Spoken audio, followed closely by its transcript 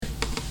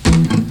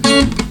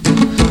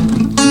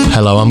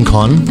Hello, I'm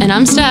Con. And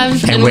I'm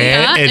Stav. And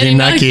we're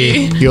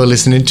Edinaki. You're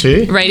listening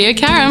to Radio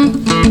Karam.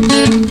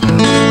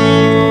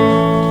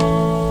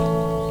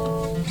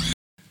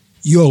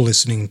 You're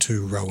listening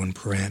to Rohan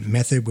Parrant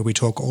Method, where we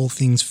talk all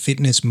things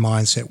fitness,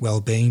 mindset,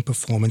 well-being,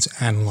 performance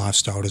and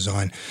lifestyle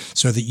design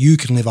so that you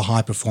can live a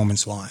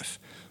high-performance life.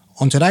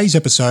 On today's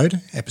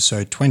episode,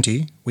 episode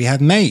 20, we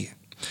have me.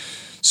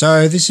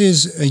 So this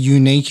is a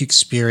unique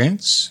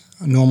experience.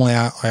 Normally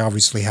I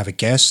obviously have a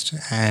guest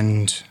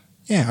and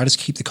I just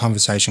keep the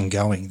conversation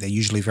going. They're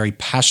usually very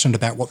passionate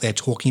about what they're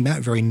talking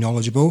about, very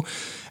knowledgeable,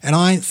 and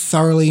I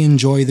thoroughly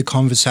enjoy the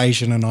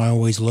conversation and I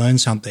always learn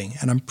something,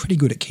 and I'm pretty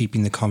good at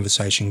keeping the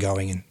conversation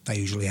going and they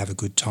usually have a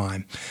good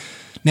time.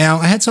 Now,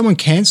 I had someone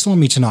cancel on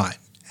me tonight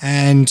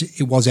and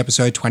it was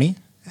episode 20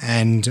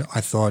 and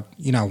I thought,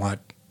 you know what,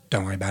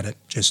 don't worry about it.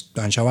 Just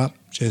don't show up,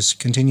 just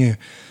continue.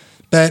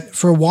 But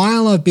for a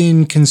while I've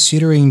been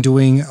considering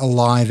doing a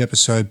live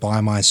episode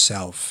by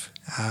myself.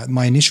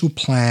 My initial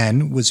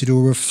plan was to do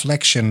a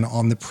reflection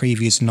on the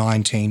previous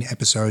 19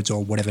 episodes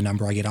or whatever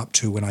number I get up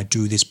to when I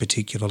do this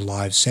particular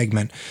live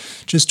segment,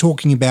 just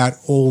talking about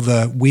all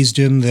the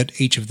wisdom that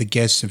each of the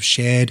guests have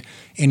shared,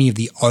 any of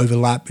the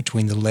overlap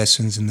between the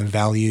lessons and the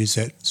values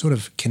that sort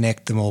of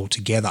connect them all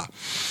together.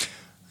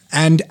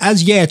 And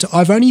as yet,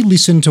 I've only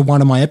listened to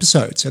one of my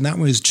episodes, and that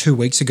was 2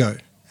 weeks ago.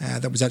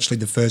 That was actually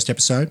the first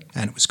episode,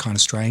 and it was kind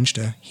of strange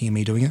to hear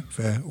me doing it.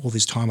 For all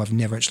this time, I've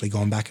never actually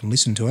gone back and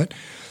listened to it.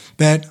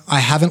 But I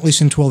haven't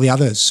listened to all the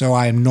others, so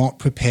I am not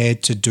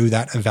prepared to do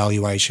that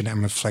evaluation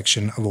and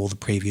reflection of all the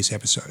previous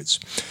episodes.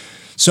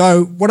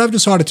 So what I've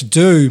decided to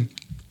do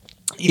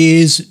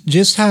is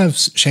just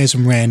share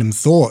some random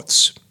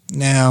thoughts.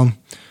 Now,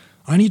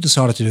 I only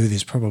decided to do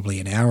this probably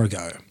an hour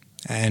ago,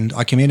 and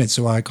I committed,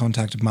 so I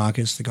contacted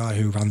Marcus, the guy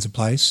who runs the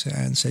place,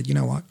 and said, you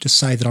know what, just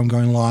say that I'm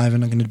going live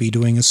and I'm going to be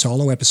doing a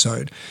solo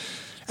episode.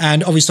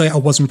 And obviously I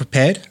wasn't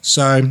prepared,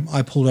 so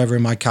I pulled over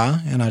in my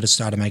car and I just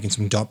started making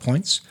some dot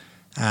points.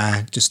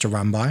 Just to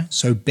run by.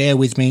 So bear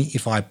with me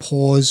if I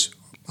pause.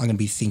 I'm going to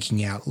be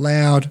thinking out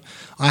loud.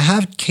 I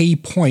have key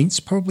points,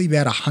 probably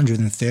about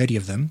 130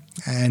 of them.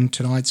 And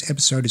tonight's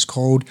episode is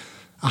called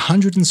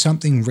 100 and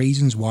something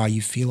reasons why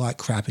you feel like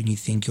crap and you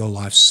think your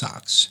life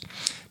sucks.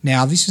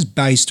 Now, this is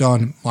based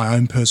on my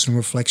own personal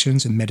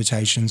reflections and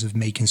meditations of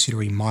me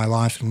considering my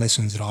life and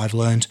lessons that I've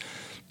learned,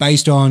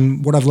 based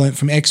on what I've learned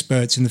from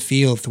experts in the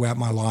field throughout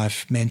my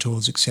life,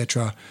 mentors,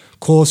 etc.,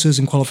 courses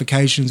and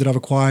qualifications that I've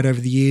acquired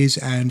over the years,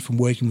 and from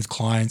working with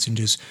clients and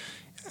just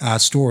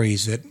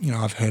stories that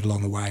I've heard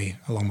along the way,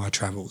 along my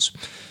travels.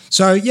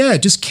 So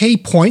just key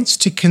points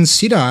to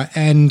consider,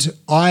 and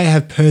I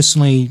have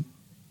personally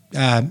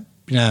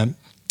been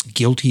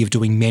guilty of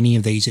doing many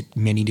of these at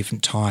many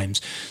different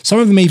times. Some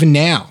of them even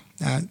now.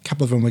 A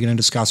couple of them we're going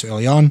to discuss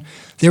early on.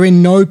 They're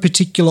in no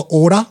particular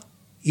order.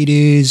 It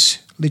is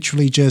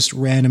literally just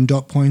random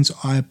dot points.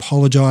 I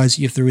apologize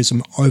if there is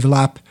some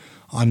overlap.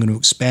 I'm going to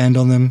expand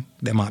on them.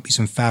 There might be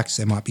some facts.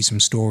 There might be some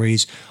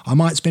stories. I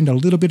might spend a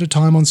little bit of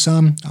time on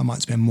some. I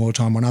might spend more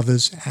time on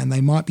others, and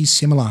they might be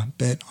similar,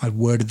 but I've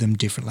worded them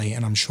differently,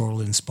 and I'm sure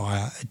it'll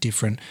inspire a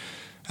different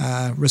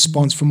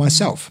response from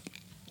myself.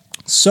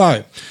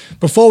 So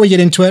before we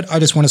get into it, I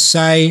just want to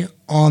say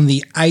on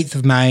the 8th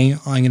of May,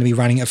 I'm going to be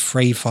running a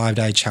free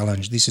 5-day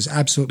challenge. This is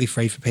absolutely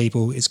free for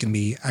people. It's going to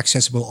be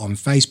accessible on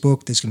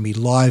Facebook. There's going to be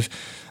live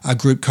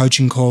group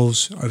coaching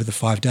calls over the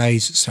 5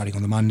 days, starting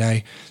on the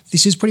Monday.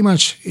 This is pretty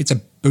much, it's a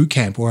boot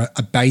camp or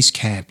a base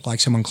camp, like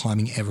someone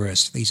climbing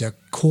Everest. These are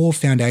core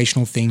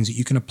foundational things that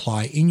you can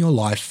apply in your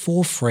life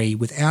for free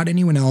without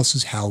anyone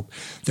else's help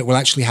that will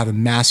actually have a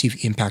massive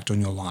impact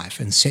on your life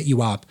and set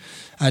you up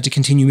to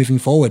continue moving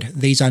forward.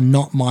 These are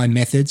not my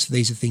methods.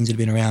 These are things that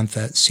have been around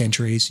for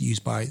centuries,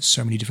 used by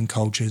so many different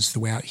cultures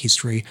throughout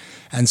history,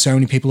 and so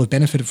many people have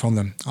benefited from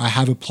them. I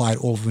have applied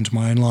all of them to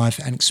my own life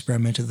and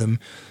experimented them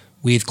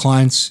with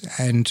clients,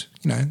 and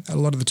a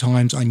lot of the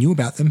times I knew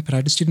about them, but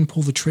I just didn't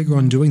pull the trigger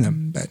on doing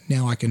them. But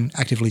now I can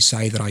actively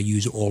say that I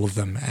use all of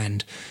them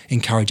and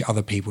encourage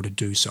other people to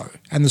do so.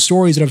 And the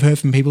stories that I've heard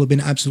from people have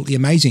been absolutely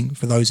amazing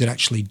for those that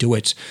actually do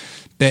it.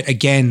 But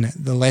again,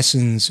 the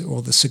lessons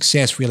or the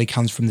success really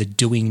comes from the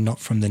doing, not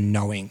from the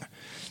knowing.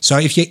 So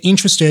if you're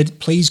interested,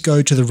 please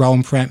go to the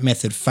Rohan Parrant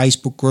Method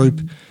Facebook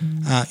group.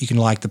 You can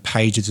like the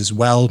pages as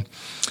well.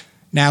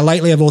 Now,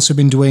 lately I've also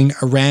been doing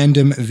a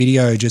random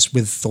video just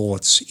with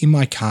thoughts in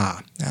my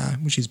car,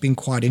 which has been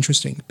quite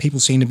interesting. People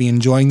seem to be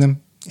enjoying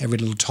them. Every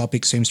little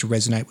topic seems to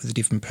resonate with a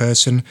different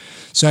person.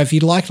 So if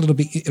you'd like a little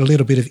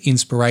bit of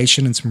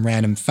inspiration and some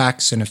random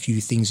facts and a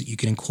few things that you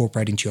can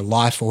incorporate into your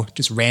life, or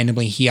just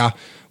randomly hear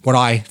what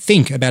I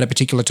think about a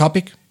particular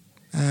topic,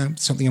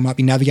 something I might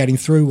be navigating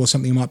through, or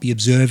something I might be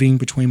observing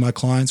between my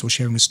clients, or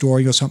sharing a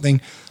story or something,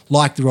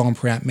 like the Rohan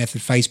Parrant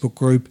Method Facebook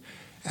group.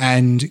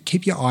 And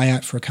keep your eye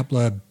out for a couple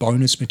of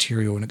bonus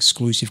material and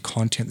exclusive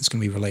content that's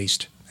going to be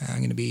released. I'm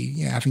going to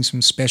be having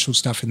some special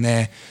stuff in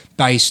there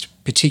based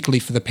particularly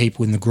for the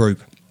people in the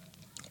group.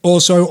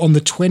 Also, on the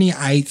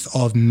 28th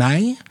of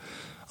May,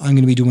 I'm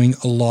going to be doing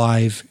a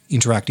live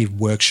interactive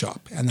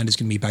workshop, and that is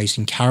going to be based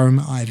in Karam.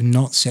 I have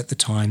not set the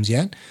times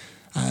yet.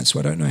 So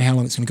I don't know how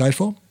long it's going to go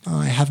for.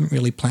 I haven't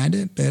really planned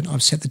it, but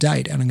I've set the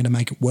date and I'm going to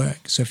make it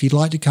work. So if you'd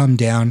like to come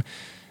down,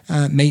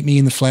 meet me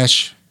in the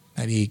flesh,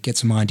 maybe get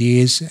some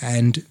ideas.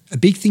 And a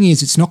big thing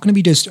is it's not going to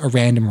be just a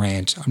random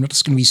rant. I'm not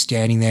just going to be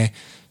standing there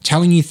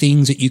telling you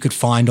things that you could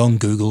find on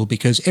Google,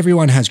 because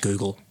everyone has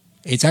Google.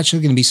 It's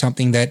actually going to be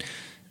something that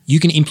you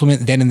can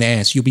implement then and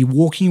there. So you'll be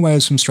walking away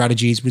with some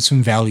strategies, with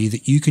some value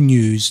that you can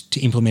use to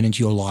implement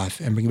into your life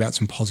and bring about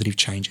some positive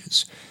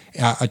changes.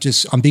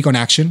 I'm big on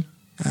action.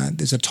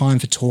 There's a time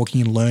for talking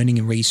and learning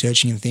and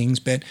researching and things,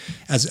 but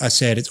as I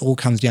said, it all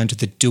comes down to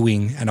the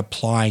doing and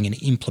applying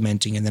and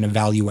implementing and then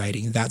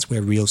evaluating. That's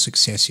where real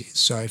success is.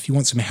 So if you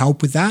want some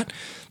help with that,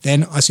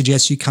 then I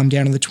suggest you come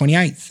down on the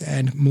 28th,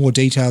 and more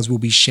details will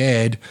be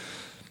shared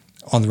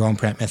on the Rohan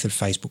Parrant Method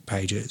Facebook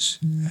pages,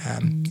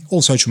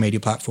 all social media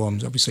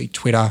platforms, obviously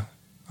Twitter.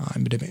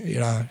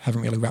 I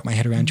haven't really wrapped my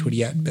head around Twitter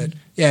yet, but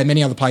yeah,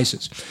 many other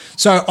places.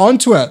 So on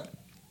to it.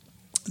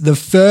 The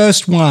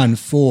first one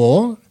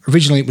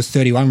originally it was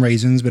 31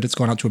 reasons, but it's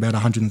gone up to about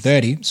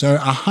 130. So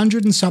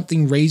 100 and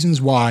something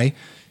reasons why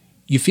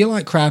you feel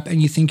like crap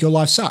and you think your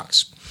life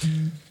sucks.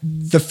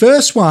 The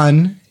first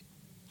one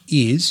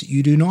is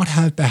you do not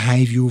have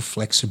behavioral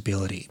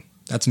flexibility.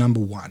 That's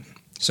number one.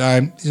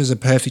 So this is a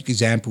perfect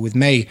example with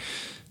me.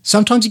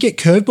 Sometimes you get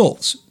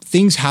curveballs.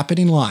 Things happen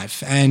in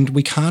life and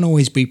we can't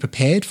always be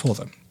prepared for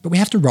them, but we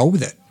have to roll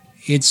with it.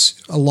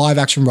 It's a live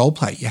action role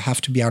play. You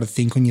have to be able to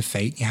think on your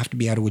feet. You have to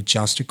be able to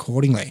adjust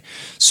accordingly.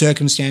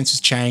 Circumstances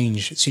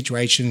change,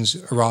 situations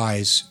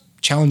arise,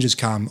 challenges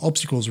come,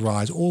 obstacles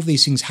arise, all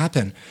these things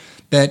happen.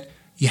 But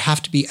you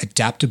have to be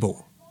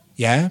adaptable,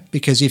 yeah?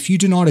 Because if you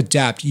do not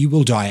adapt, you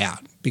will die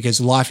out, because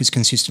life is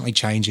consistently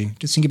changing.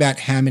 Just think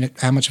about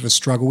how much of a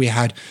struggle we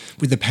had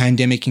with the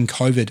pandemic and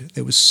COVID.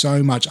 There was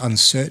so much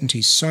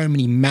uncertainty, so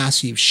many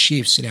massive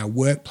shifts in our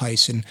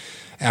workplace and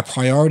our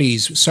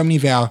priorities. So many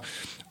of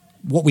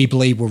what we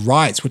believe were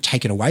rights were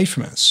taken away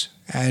from us,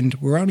 and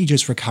we're only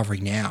just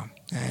recovering now.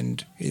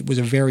 And it was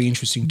a very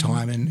interesting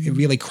time, and it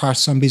really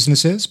crushed some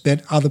businesses,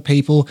 but other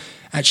people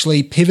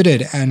actually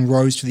pivoted and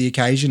rose to the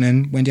occasion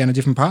and went down a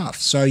different path.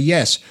 So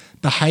yes,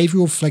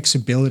 behavioral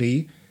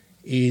flexibility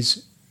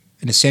is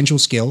an essential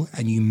skill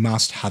and you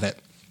must have it.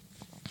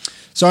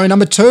 So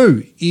number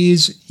two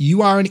is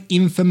you are an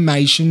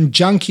information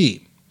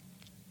junkie.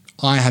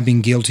 I have been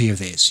guilty of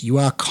this. You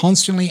are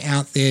constantly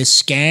out there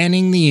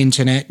scanning the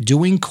internet,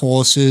 doing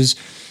courses,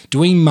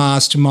 doing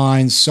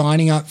masterminds,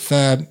 signing up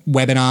for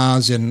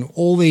webinars and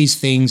all these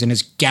things, and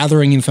just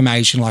gathering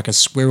information like a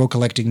squirrel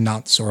collecting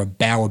nuts or a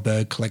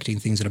bowerbird collecting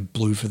things that are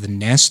blue for the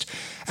nest.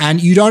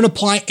 And you don't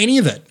apply any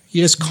of it.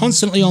 You're just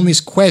constantly on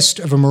this quest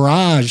of a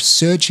mirage,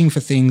 searching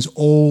for things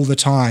all the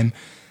time,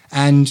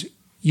 and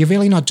you're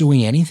really not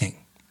doing anything.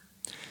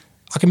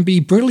 I can be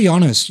brutally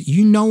honest,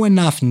 you know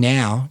enough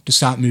now to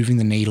start moving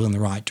the needle in the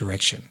right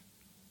direction,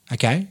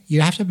 okay?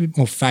 You have to have a bit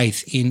more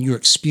faith in your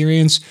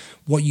experience,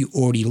 what you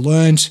already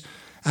learned,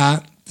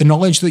 the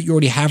knowledge that you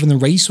already have and the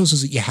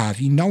resources that you have.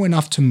 You know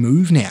enough to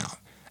move now.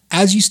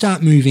 As you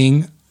start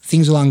moving,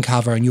 things will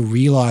uncover and you'll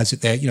realize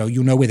that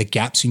you'll know where the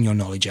gaps in your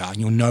knowledge are,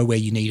 and you'll know where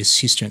you need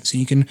assistance,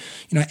 and you can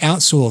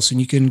outsource and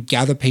you can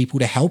gather people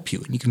to help you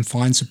and you can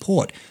find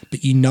support.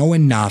 But you know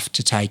enough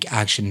to take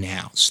action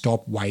now.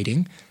 Stop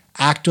waiting.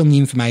 Act on the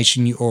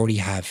information you already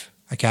have,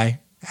 okay?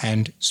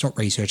 And stop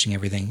researching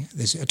everything.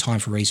 There's a time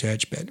for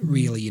research, but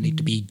really you need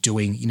to be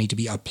doing, you need to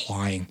be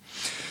applying.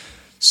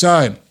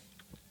 So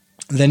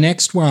the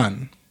next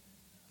one,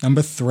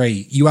 number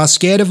 3, you are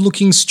scared of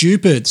looking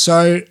stupid.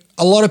 So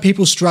a lot of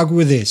people struggle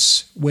with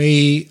this.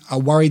 We are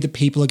worried that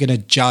people are going to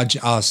judge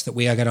us, that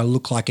we are going to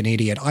look like an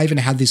idiot. I even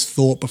had this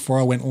thought before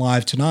I went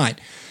live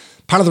tonight.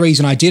 Part of the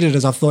reason I did it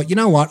is I thought, you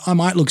know what, I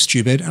might look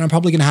stupid and I'm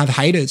probably going to have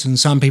haters, and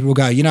some people will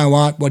go, you know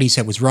what he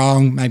said was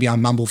wrong. Maybe I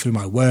mumble through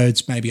my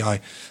words. Maybe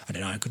I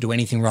don't know, I could do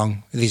anything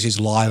wrong. This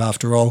is live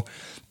after all.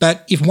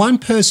 But if one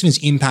person is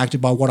impacted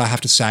by what I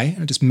have to say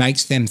and it just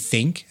makes them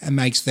think and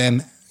makes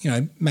them,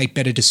 make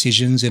better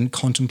decisions and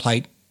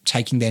contemplate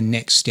taking their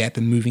next step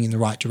and moving in the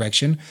right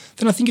direction,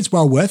 then I think it's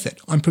well worth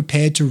it. I'm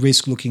prepared to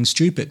risk looking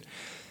stupid.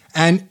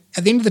 And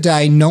at the end of the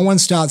day, no one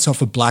starts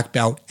off a black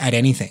belt at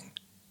anything.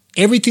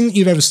 Everything that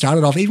you've ever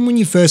started off, even when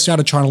you first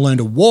started trying to learn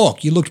to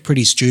walk, you looked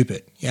pretty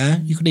stupid, yeah?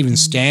 You couldn't even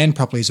stand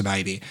properly as a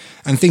baby.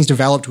 And things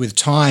developed with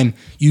time.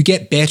 You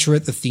get better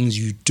at the things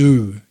you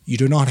do. You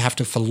do not have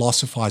to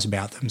philosophize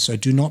about them. So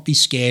do not be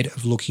scared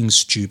of looking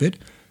stupid,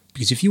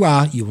 because if you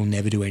are, you will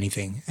never do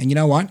anything. And you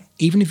know what?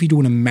 Even if you do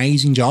an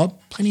amazing job,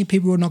 plenty of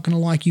people are not going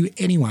to like you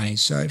anyway,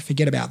 so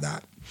forget about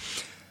that.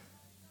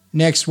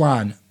 Next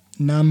one.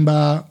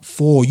 Number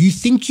 4, you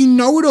think you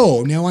know it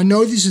all. Now, I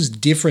know this is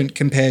different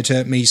compared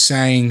to me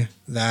saying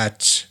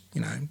that,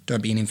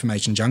 don't be an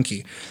information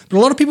junkie. But a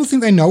lot of people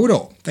think they know it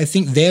all. They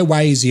think their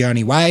way is the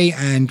only way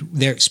and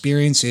their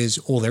experience is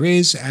all there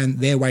is and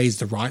their way is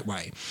the right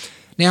way.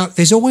 Now,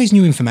 there's always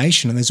new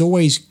information and there's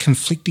always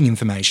conflicting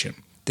information.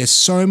 There's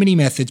so many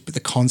methods, but the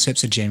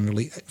concepts are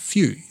generally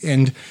few.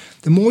 And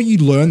the more you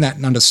learn that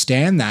and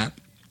understand that,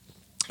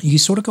 you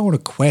sort of go on a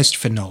quest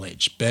for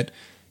knowledge, but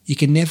you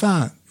can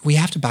never we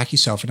have to back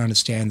yourself and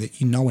understand that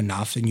you know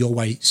enough and your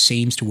way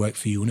seems to work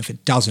for you. And if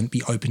it doesn't,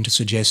 be open to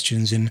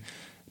suggestions and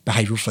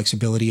behavioural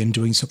flexibility and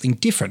doing something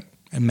different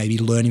and maybe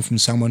learning from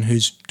someone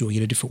who's doing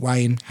it a different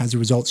way and has the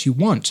results you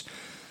want.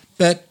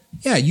 But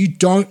yeah, you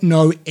don't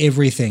know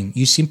everything.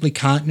 You simply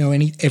can't know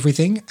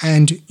everything,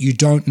 and you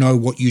don't know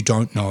what you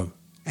don't know.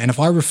 And if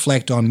I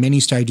reflect on many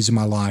stages in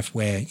my life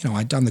where,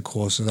 I'd done the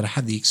course so that I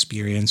had the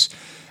experience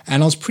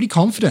and I was pretty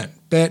confident,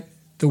 but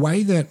the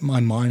way that my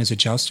mind has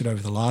adjusted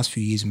over the last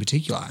few years in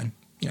particular, and,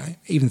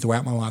 even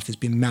throughout my life, there's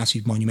been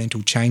massive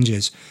monumental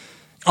changes.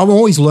 I'm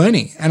always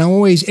learning, and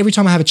every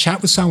time I have a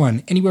chat with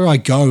someone, anywhere I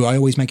go, I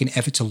always make an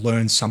effort to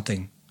learn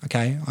something.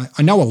 Okay,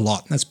 I know a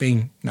lot. That's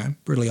being,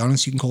 brutally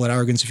honest. You can call it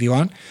arrogance if you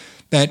want,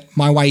 but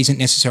my way isn't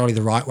necessarily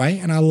the right way,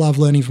 and I love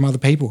learning from other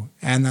people.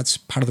 And that's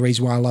part of the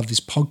reason why I love this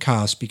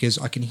podcast, because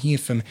I can hear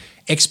from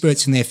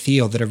experts in their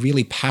field that are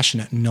really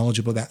passionate and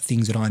knowledgeable about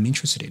things that I'm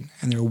interested in,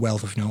 and they're a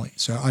wealth of knowledge.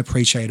 So I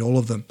appreciate all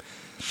of them.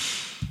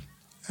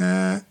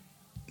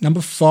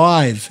 Number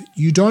 5,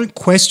 you don't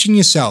question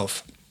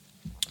yourself.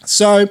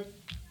 So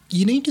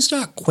you need to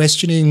start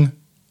questioning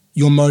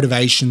your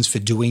motivations for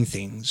doing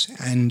things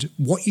and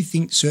what you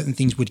think certain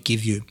things would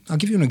give you. I'll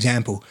give you an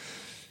example.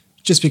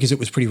 Just because it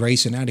was pretty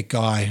recent, I had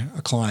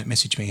a client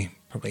message me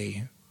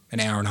probably an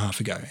hour and a half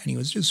ago, and he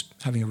was just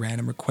having a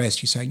random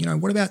request. He's saying,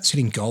 what about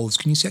setting goals?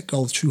 Can you set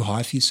goals too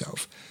high for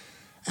yourself?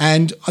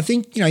 And I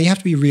think, you have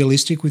to be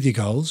realistic with your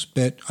goals,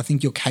 but I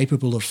think you're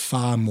capable of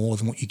far more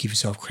than what you give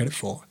yourself credit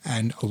for.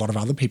 And a lot of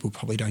other people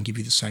probably don't give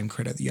you the same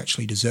credit that you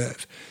actually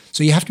deserve.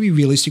 So you have to be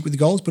realistic with the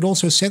goals, but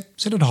also set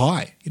it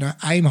high,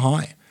 aim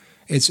high.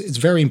 It's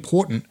very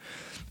important,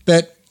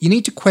 but you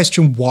need to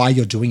question why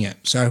you're doing it.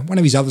 So one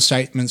of his other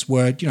statements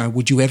were,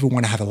 would you ever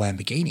want to have a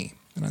Lamborghini?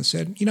 And I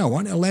said, you know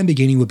what, a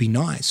Lamborghini would be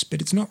nice,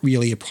 but it's not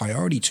really a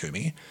priority to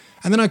me.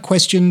 And then I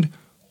questioned,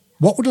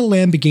 what would a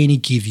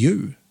Lamborghini give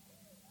you?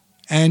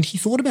 And he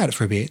thought about it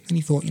for a bit, and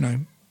he thought,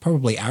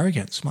 probably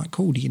arrogance. I'm like,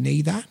 cool, do you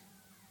need that?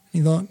 And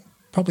he thought,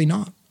 probably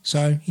not.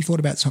 So he thought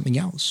about something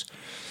else.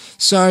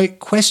 So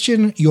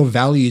question your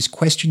values,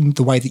 question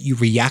the way that you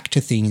react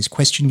to things,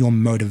 question your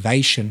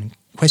motivation,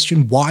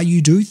 question why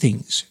you do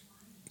things,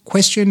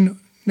 question,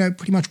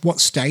 pretty much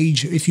what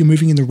stage, if you're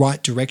moving in the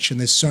right direction.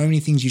 There's so many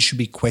things you should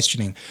be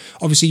questioning.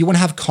 Obviously, you want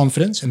to have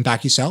confidence and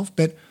back yourself,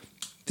 but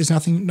there's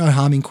no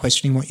harm in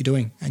questioning what you're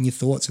doing and your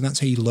thoughts, and that's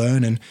how you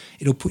learn, and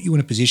it'll put you in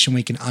a position where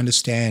you can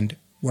understand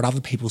what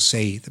other people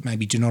see that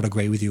maybe do not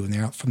agree with you and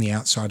they're from the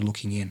outside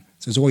looking in.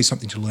 So there's always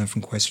something to learn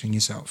from questioning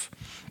yourself.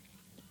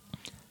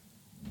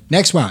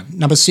 Next one,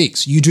 number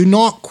 6, you do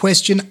not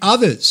question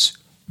others.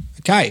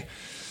 Okay,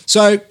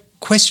 so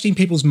questioning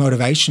people's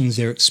motivations,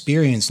 their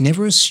experience,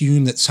 never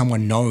assume that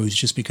someone knows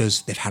just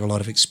because they've had a lot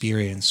of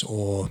experience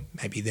or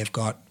maybe they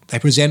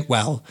present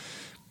well.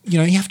 You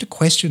have to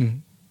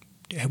question,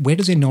 where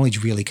does their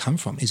knowledge really come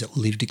from? Is it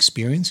lived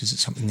experience? Is it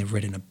something they've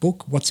read in a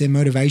book? What's their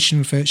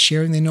motivation for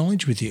sharing their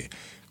knowledge with you?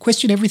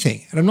 Question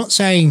everything. And I'm not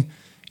saying,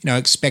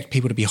 expect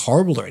people to be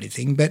horrible or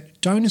anything, but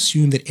don't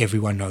assume that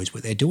everyone knows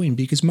what they're doing,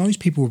 because most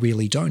people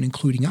really don't,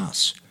 including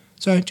us.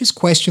 So just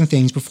question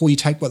things before you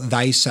take what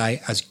they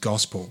say as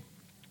gospel.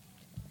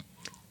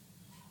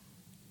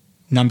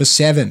 Number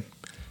 7,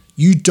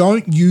 you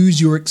don't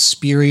use your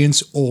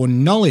experience or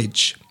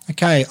knowledge.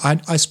 Okay,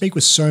 I speak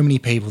with so many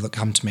people that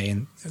come to me,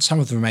 and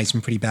some of them have made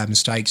some pretty bad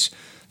mistakes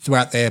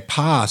throughout their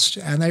past,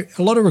 and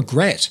a lot of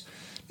regret.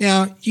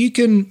 Now, you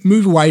can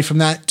move away from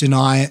that,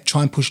 deny it,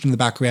 try and push it in the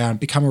background,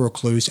 become a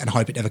recluse and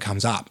hope it never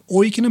comes up.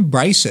 Or you can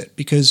embrace it,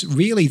 because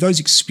really those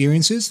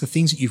experiences, the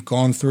things that you've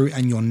gone through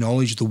and your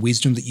knowledge, the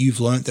wisdom that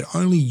you've learned that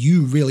only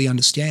you really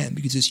understand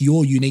because it's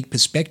your unique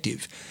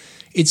perspective,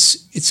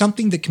 it's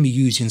something that can be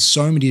used in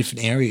so many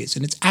different areas,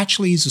 and it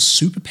actually is a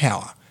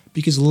superpower,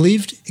 because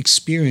lived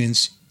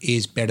experience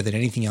is better than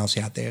anything else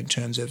out there in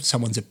terms of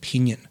someone's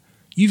opinion.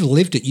 You've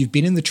lived it. You've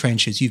been in the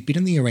trenches. You've been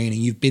in the arena.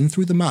 You've been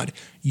through the mud.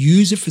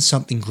 Use it for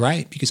something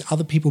great, because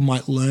other people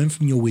might learn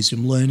from your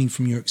wisdom, learning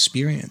from your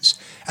experience.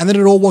 And that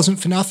it all wasn't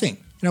for nothing.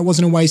 It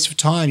wasn't a waste of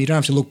time. You don't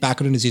have to look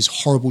back on it as this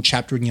horrible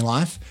chapter in your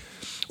life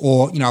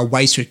or, a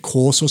wasted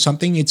course or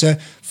something. It's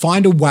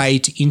find a way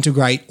to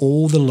integrate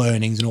all the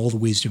learnings and all the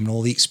wisdom and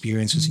all the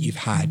experiences that you've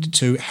had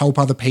to help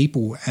other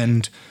people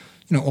and,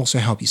 also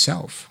help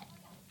yourself.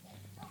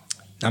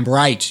 Number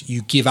 8,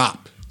 you give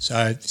up.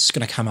 So this is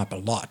going to come up a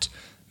lot.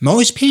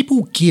 Most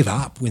people give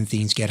up when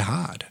things get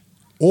hard,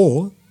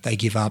 or they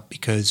give up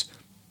because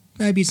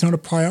maybe it's not a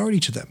priority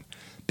to them.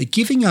 But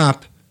giving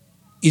up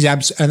is,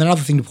 and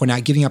another thing to point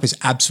out, giving up is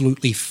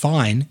absolutely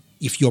fine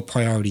if your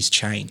priorities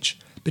change.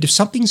 But if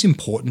something's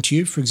important to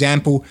you, for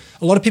example,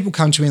 a lot of people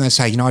come to me and they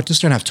say, I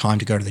just don't have time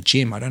to go to the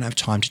gym. I don't have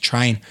time to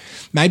train.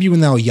 Maybe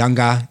when they were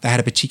younger, they had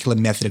a particular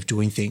method of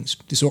doing things.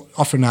 This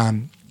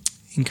often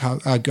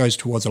goes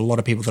towards a lot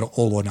of people that are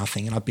all or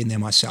nothing, and I've been there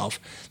myself.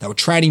 They were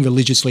training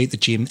religiously at the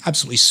gym,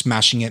 absolutely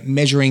smashing it,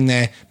 measuring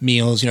their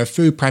meals,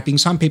 food prepping.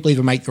 Some people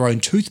even make their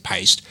own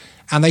toothpaste,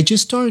 and they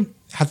just don't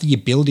have the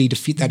ability to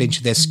fit that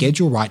into their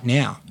schedule right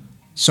now.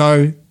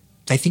 So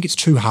they think it's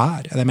too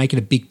hard, and they make it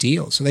a big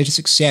deal. So they just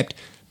accept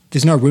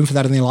there's no room for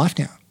that in their life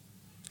now.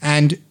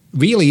 And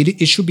really,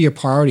 it should be a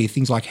priority.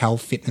 Things like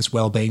health, fitness,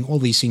 well-being, all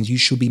these things, you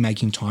should be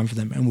making time for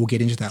them, and we'll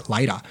get into that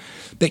later.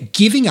 But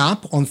giving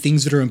up on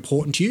things that are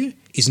important to you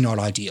is not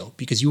ideal,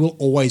 because you will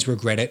always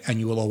regret it and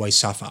you will always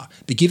suffer.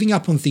 But giving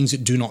up on things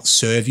that do not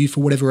serve you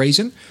for whatever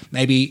reason,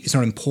 maybe it's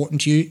not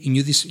important to you, and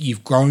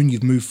you've grown,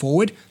 you've moved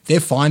forward, they're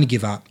fine to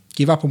give up.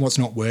 Give up on what's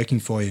not working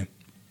for you.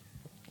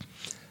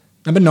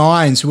 Number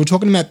 9, so we're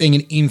talking about being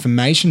an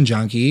information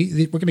junkie.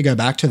 We're going to go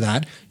back to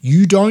that.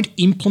 You don't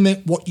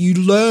implement what you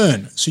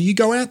learn. So you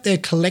go out there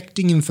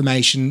collecting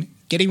information,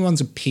 getting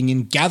everyone's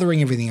opinion,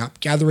 gathering everything up,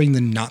 gathering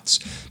the nuts,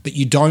 but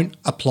you don't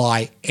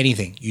apply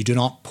anything. You do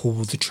not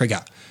pull the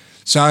trigger.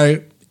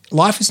 So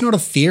life is not a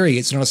theory.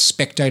 It's not a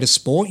spectator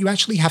sport. You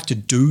actually have to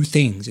do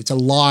things. It's a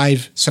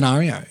live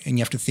scenario, and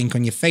you have to think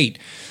on your feet.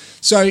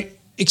 So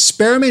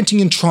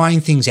experimenting and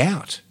trying things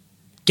out.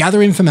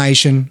 Gather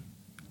information,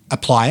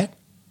 apply it.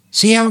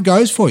 See how it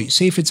goes for you.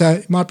 See if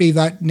it might be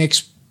that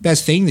next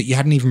best thing that you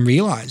hadn't even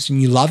realized, and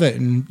you love it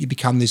and you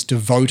become this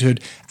devoted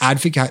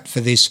advocate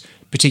for this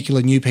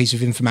particular new piece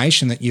of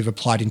information that you've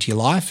applied into your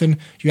life, and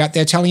you're out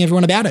there telling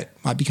everyone about it.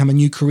 Might become a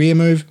new career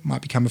move,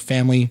 might become a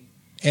family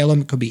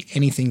heirloom, it could be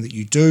anything that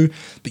you do,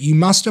 but you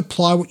must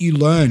apply what you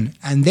learn,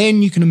 and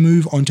then you can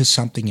move on to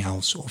something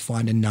else or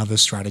find another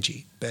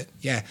strategy. But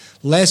yeah,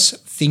 less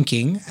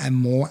thinking and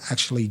more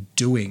actually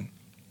doing.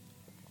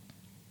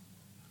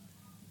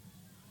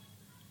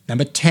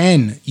 Number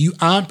 10, you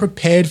aren't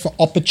prepared for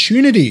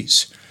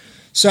opportunities.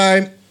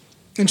 So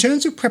in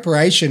terms of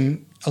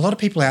preparation, a lot of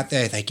people out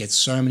there, they get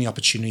so many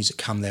opportunities that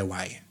come their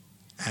way,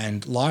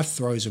 and life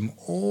throws them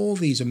all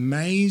these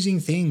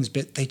amazing things,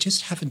 but they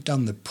just haven't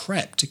done the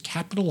prep to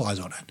capitalize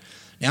on it.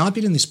 Now, I've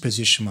been in this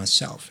position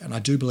myself, and I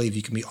do believe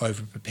you can be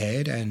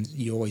over-prepared, and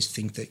you always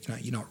think that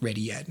you're not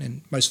ready yet,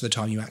 and most of the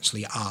time you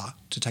actually are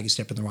to take a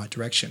step in the right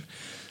direction.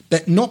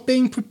 But not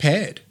being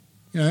prepared,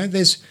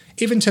 there's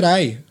even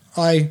today,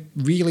 I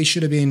really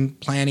should have been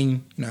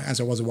planning, as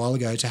I was a while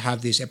ago, to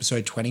have this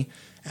episode 20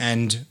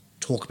 and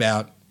talk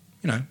about,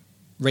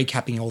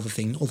 recapping all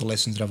the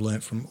lessons that I've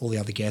learned from all the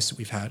other guests that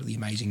we've had, the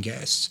amazing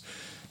guests.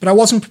 But I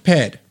wasn't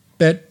prepared.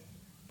 But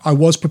I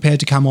was prepared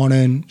to come on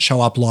and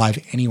show up live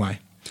anyway.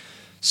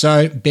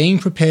 So being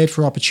prepared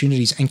for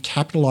opportunities and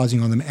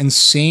capitalizing on them and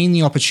seeing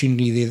the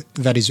opportunity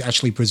that is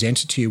actually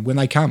presented to you when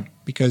they come,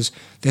 because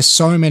there's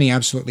so many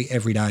absolutely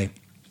every day.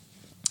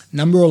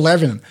 Number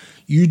 11,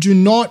 you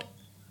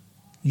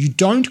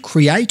don't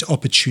create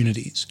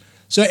opportunities.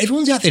 So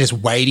everyone's out there just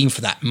waiting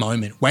for that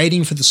moment,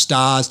 waiting for the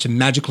stars to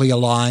magically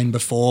align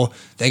before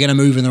they're going to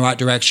move in the right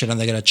direction and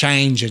they're going to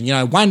change.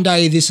 And, one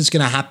day this is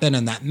going to happen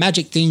and that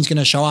magic thing's going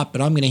to show up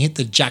and I'm going to hit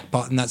the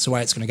jackpot and that's the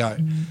way it's going to go.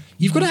 Mm-hmm.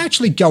 You've got to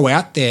actually go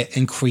out there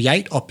and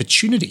create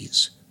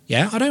opportunities.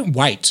 Yeah, I don't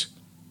wait.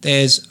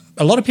 There's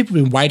a lot of people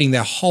have been waiting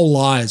their whole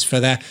lives for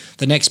the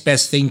next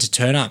best thing to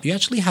turn up. You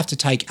actually have to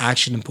take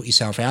action and put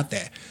yourself out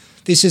there.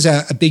 This is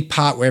a big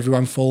part where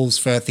everyone falls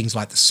for things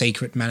like the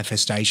secret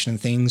manifestation and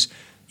things.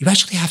 You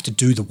actually have to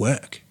do the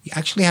work. You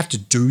actually have to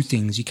do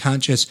things. You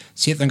can't just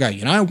sit there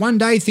and go, one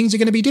day things are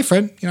going to be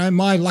different.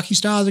 My lucky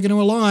stars are going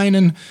to align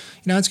and,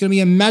 it's going to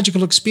be a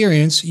magical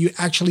experience. You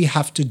actually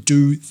have to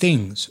do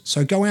things.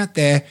 So go out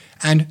there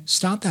and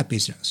start that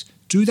business.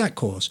 Do that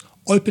course.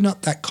 Open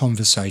up that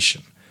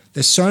conversation.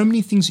 There's so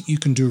many things that you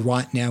can do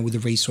right now with the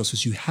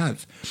resources you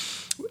have.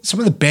 Some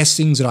of the best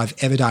things that I've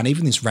ever done,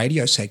 even this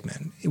radio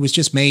segment, it was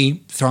just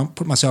me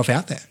putting myself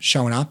out there,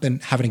 showing up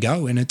and having a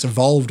go. And it's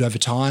evolved over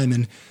time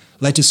and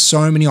led to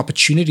so many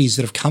opportunities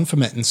that have come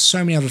from it and so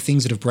many other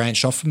things that have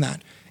branched off from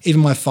that.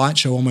 Even my fight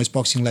show, Almost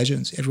Boxing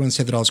Legends, everyone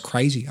said that I was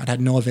crazy. I'd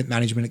had no event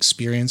management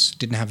experience,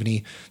 didn't have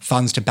any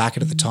funds to back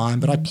it at the time,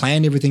 but I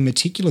planned everything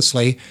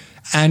meticulously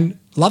and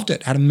loved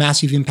it. Had a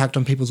massive impact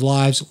on people's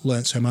lives,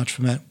 learned so much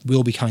from it.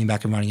 We'll be coming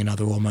back and running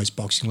another Almost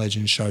Boxing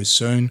Legends show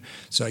soon,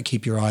 so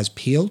keep your eyes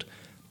peeled.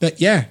 But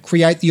yeah,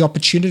 create the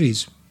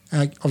opportunities.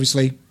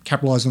 Obviously,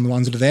 capitalize on the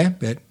ones that are there,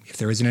 but if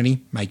there isn't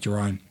any, make your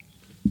own.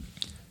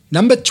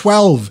 Number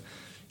 12,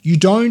 you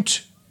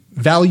don't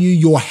value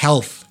your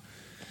health.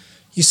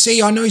 You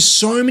see, I know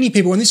so many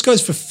people, and this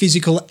goes for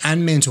physical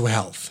and mental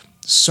health,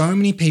 so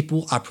many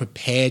people are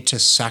prepared to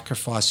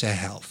sacrifice their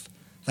health.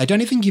 They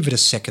don't even give it a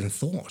second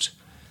thought.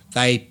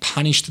 They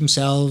punish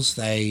themselves,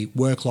 they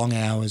work long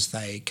hours,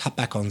 they cut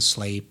back on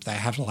sleep, they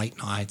have late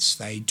nights,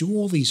 they do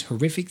all these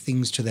horrific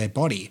things to their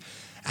body,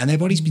 and their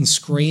body's been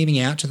screaming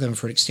out to them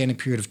for an extended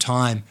period of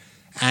time,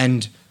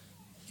 and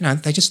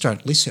they just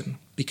don't listen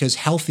because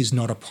health is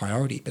not a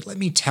priority. But let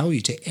me tell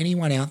you, to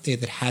anyone out there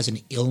that has an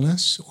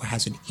illness or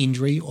has an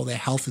injury or their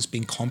health has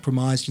been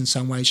compromised in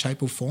some way,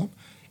 shape or form,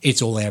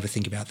 it's all they ever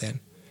think about then.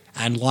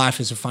 And life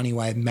is a funny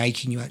way of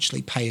making you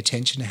actually pay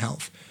attention to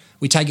health.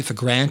 We take it for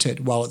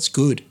granted while it's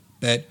good,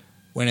 but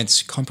when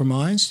it's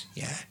compromised,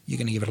 you're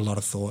going to give it a lot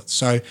of thought.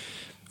 So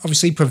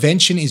obviously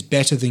prevention is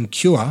better than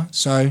cure.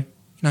 So,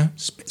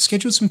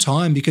 schedule some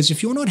time, because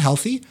if you're not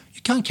healthy,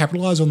 you can't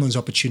capitalize on those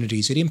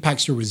opportunities. It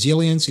impacts your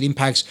resilience. It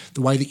impacts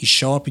the way that you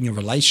show up in your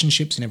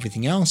relationships and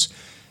everything else.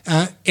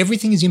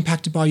 Everything is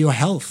impacted by your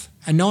health.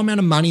 And no amount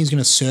of money is going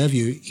to serve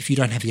you if you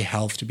don't have your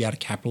health to be able to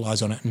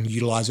capitalize on it and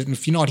utilize it. And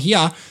if you're not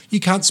here,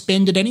 you can't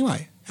spend it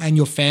anyway. And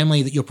your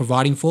family that you're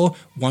providing for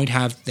won't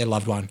have their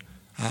loved one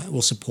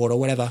or support or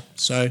whatever.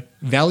 So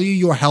value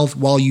your health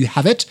while you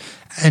have it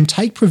and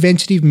take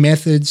preventative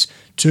methods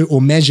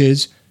or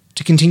measures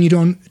to continue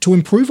to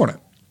improve on it.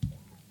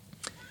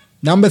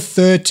 Number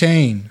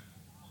 13,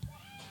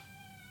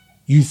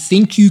 you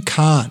think you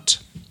can't.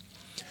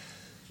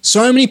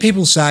 So many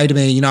people say to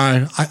me,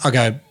 I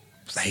go,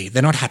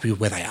 they're not happy with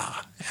where they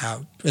are.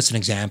 That's an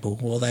example.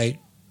 Or they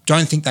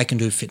don't think they can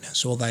do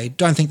fitness, or they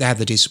don't think they have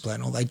the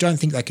discipline, or they don't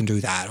think they can do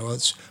that, or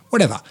it's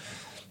whatever.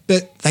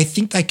 But they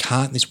think they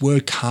can't. This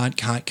word can't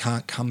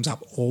comes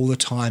up all the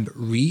time. But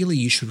really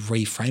you should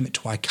reframe it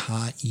to I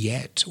can't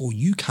yet, or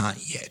you can't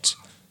yet,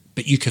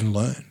 but you can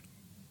learn.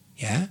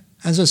 Yeah?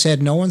 As I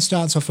said, no one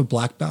starts off a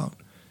black belt.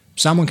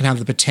 Someone can have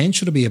the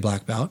potential to be a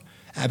black belt,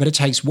 but it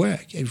takes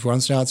work.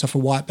 Everyone starts off a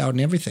white belt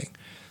and everything.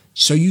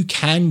 So you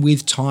can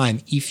with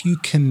time if you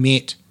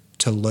commit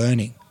to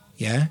learning,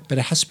 yeah? But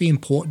it has to be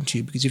important to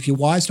you, because if your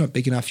why's not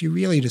big enough, you're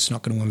really just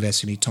not going to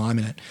invest any time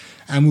in it.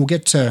 And we'll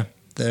get to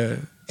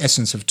the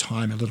essence of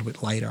time a little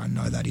bit later. I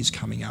know that is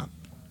coming up.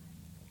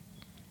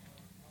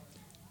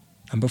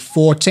 Number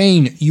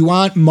 14, you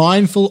aren't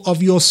mindful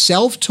of your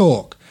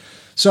self-talk.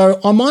 So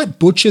I might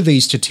butcher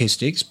these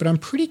statistics, but I'm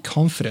pretty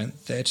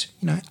confident that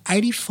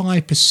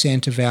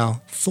 85% of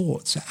our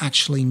thoughts are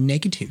actually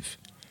negative.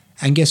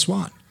 And guess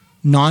what?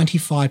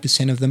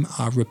 95% of them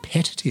are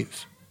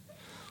repetitive.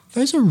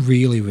 Those are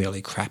really,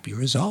 really crappy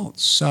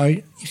results. So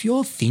if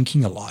you're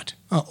thinking a lot,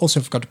 also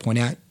I forgot to point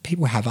out,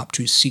 people have up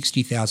to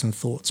 60,000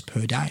 thoughts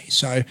per day.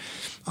 So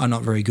I'm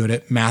not very good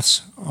at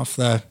maths off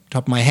the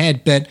top of my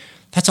head, but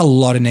that's a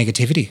lot of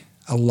negativity.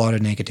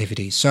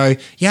 So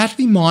you have to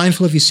be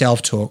mindful of your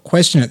self-talk,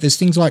 question it. There's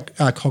things like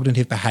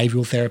cognitive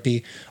behavioral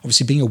therapy,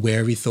 obviously being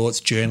aware of your thoughts,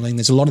 journaling.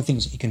 There's a lot of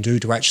things that you can do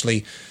to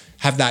actually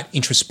have that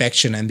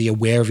introspection and be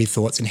aware of your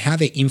thoughts and how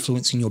they're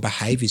influencing your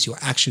behaviors, your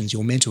actions,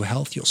 your mental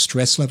health, your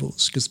stress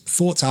levels, because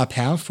thoughts are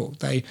powerful.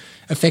 They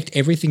affect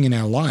everything in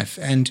our life.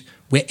 And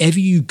wherever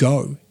you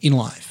go in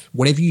life,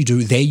 whatever you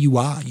do, there you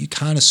are. You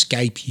can't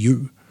escape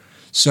you.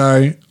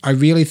 So I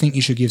really think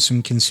you should give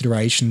some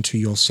consideration to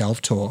your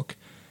self-talk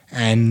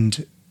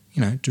and,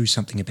 do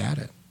something about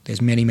it.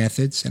 There's many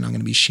methods, and I'm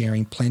going to be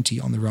sharing plenty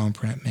on the Rohan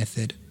Parrant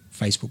Method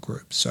Facebook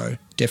group. So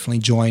definitely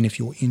join if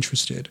you're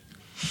interested.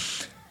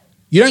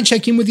 You don't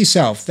check in with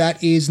yourself.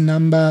 That is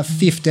number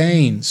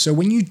 15. So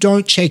when you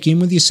don't check in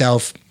with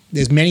yourself,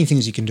 there's many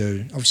things you can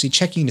do. Obviously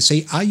checking to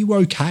see, are you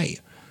okay?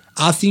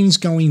 Are things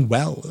going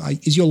well?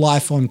 Is your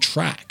life on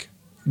track?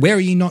 Where are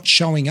you not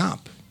showing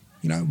up?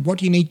 What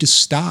do you need to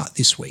start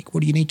this week?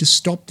 What do you need to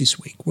stop this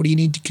week? What do you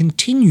need to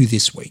continue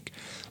this week?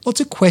 Lots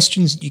of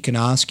questions that you can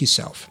ask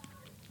yourself.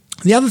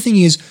 The other thing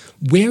is,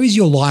 where is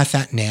your life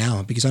at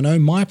now? Because I know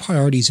my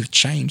priorities have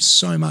changed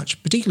so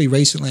much, particularly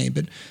recently,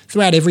 but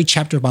throughout every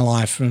chapter of my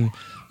life, from,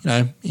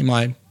 in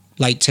my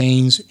late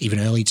teens, even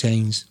early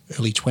teens,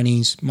 early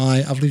 20s,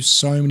 I've lived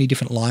so many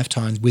different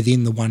lifetimes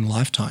within the one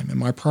lifetime, and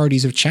my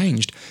priorities have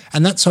changed,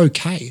 and that's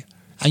okay.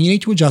 And you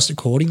need to adjust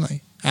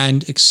accordingly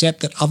and accept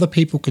that other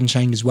people can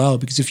change as well,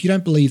 because if you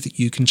don't believe that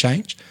you can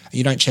change, and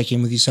you don't check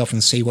in with yourself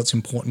and see what's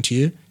important to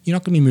you, you're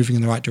not going to be moving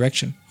in the right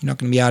direction. You're not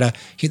going to be able to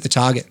hit the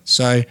target.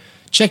 So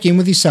check in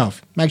with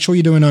yourself. Make sure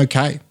you're doing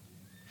okay.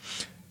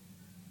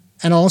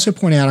 And I'll also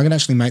point out, I'm going to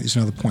actually make this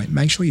another point,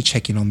 make sure you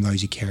check in on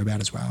those you care about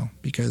as well,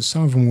 because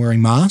some of them are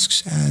wearing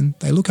masks and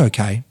they look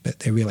okay, but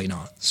they're really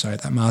not. So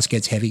that mask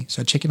gets heavy.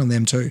 So check in on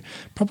them too.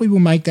 Probably will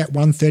make that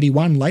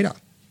 131 later.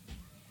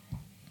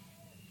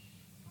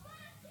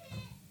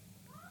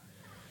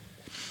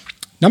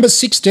 Number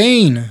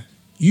 16,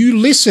 you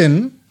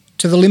listen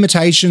to the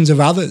limitations of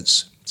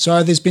others.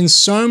 So there's been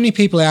so many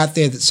people out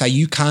there that say,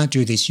 you can't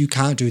do this, you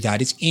can't do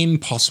that. It's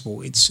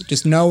impossible. It's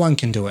just no one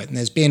can do it. And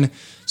there's been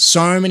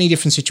so many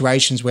different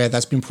situations where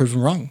that's been proven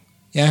wrong.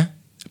 Yeah.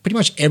 Pretty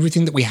much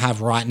everything that we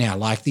have right now,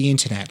 like the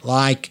internet,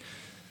 like,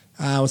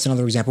 what's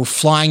another example?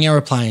 Flying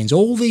aeroplanes,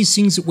 all these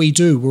things that we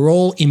do, were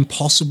all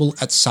impossible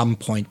at some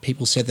point.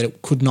 People said that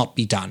it could not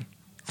be done.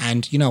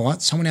 And you know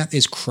what? Someone out there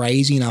is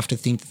crazy enough to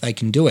think that they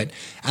can do it.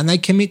 And they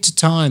commit to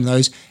time.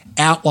 Those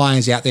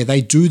outliers out there,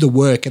 they do the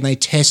work and they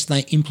test and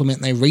they implement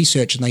and they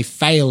research and they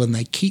fail and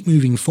they keep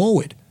moving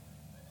forward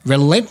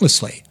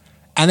relentlessly.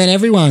 And then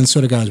everyone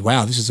sort of goes,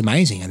 wow, this is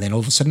amazing. And then all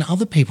of a sudden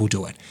other people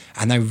do it.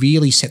 And they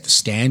really set the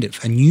standard,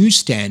 a new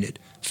standard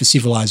for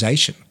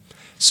civilization.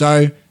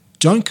 So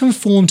don't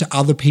conform to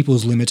other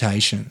people's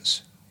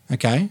limitations,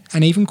 okay?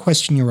 And even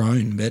question your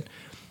own. But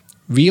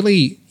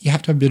really, you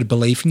have to have a bit of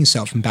belief in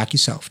yourself and back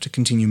yourself to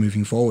continue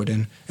moving forward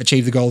and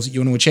achieve the goals that you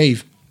want to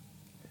achieve.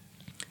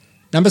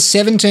 Number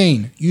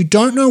 17, you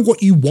don't know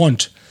what you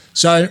want.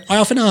 So I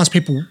often ask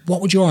people,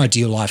 what would your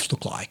ideal life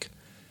look like?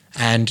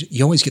 And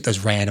you always get those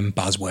random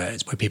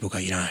buzzwords where people go,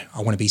 I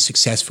want to be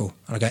successful.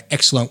 And I go,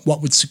 excellent.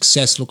 What would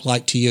success look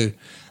like to you?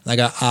 And they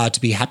go,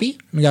 to be happy.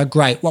 And I go,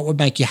 great. What would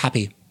make you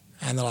happy?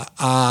 And they're like,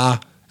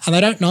 and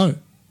they don't know.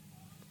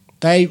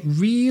 They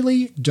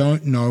really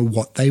don't know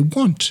what they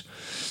want.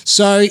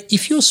 So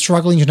if you're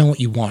struggling to know what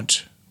you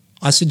want,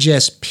 I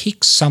suggest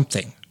pick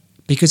something,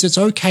 because it's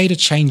okay to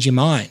change your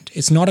mind.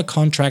 It's not a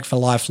contract for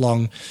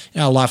lifelong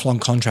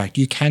contract.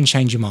 You can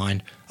change your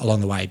mind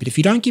along the way. But if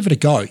you don't give it a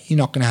go, you're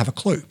not going to have a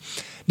clue.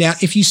 Now,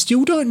 if you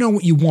still don't know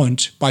what you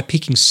want by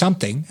picking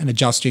something and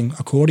adjusting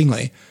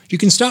accordingly, you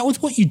can start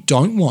with what you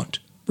don't want.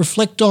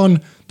 Reflect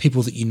on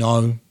people that you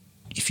know,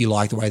 if you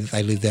like the way that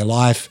they live their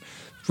life.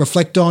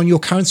 Reflect on your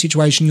current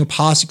situation, your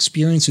past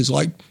experiences,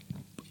 like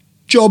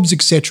jobs,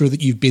 etc.,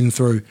 that you've been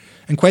through,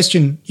 and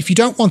question, if you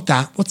don't want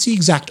that, what's the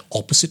exact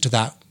opposite to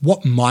that?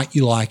 What might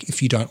you like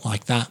if you don't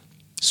like that?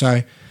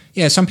 So,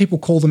 yeah, some people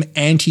call them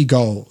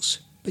anti-goals.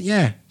 But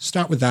yeah,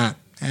 start with that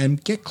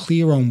and get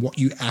clear on what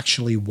you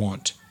actually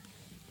want.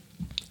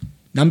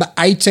 Number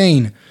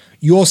 18,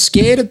 you're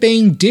scared of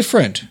being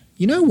different.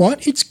 You know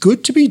what? It's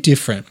good to be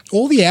different.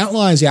 All the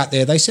outliers out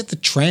there, they set the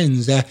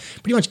trends.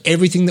 Pretty much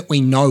everything that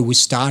we know was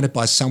started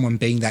by someone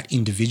being that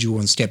individual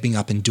and stepping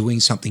up and doing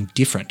something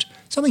different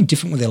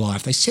with their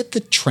life. They set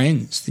the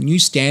trends, the new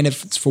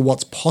standards for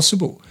what's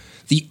possible,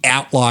 the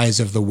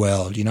outliers of the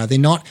world.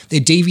 They're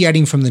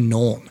deviating from the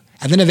norm.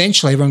 And then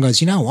eventually everyone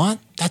goes, you know what?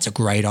 That's a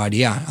great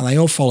idea. And they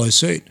all follow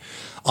suit.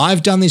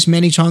 I've done this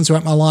many times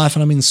throughout my life,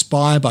 and I'm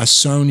inspired by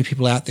so many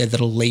people out there that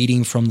are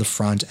leading from the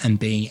front and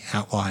being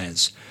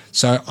outliers.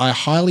 So I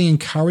highly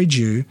encourage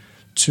you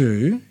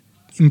to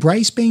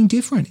embrace being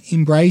different.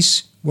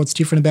 Embrace what's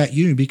different about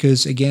you,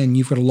 because, again,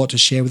 you've got a lot to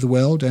share with the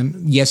world.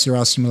 And yes, there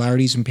are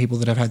similarities and people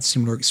that have had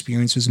similar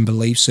experiences and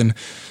beliefs and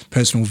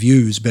personal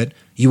views, but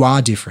you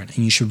are different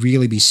and you should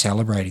really be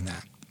celebrating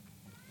that.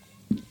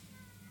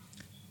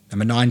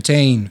 Number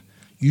 19,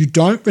 you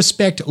don't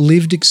respect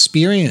lived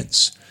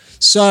experience.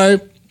 So,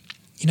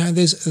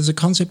 there's a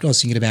concept I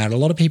was thinking about. A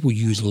lot of people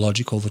use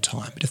logic all the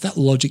time, but if that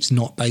logic's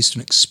not based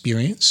on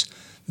experience,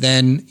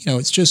 then,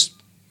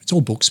 it's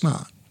all book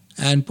smart.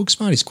 And book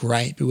smart is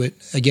great, but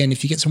again,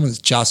 if you get someone that's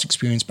just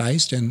experience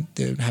based and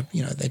they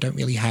don't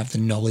really have the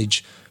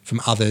knowledge from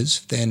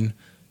others, then,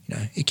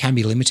 it can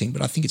be limiting.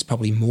 But I think it's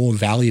probably more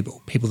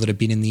valuable, people that have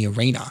been in the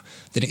arena,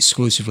 than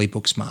exclusively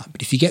book smart.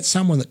 But if you get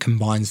someone that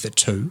combines the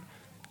two,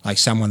 like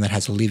someone that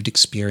has a lived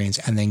experience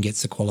and then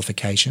gets the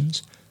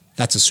qualifications,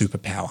 that's a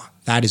superpower.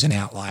 That is an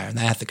outlier, and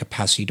they have the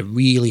capacity to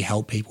really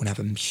help people and have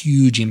a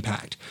huge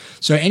impact.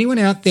 So anyone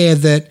out there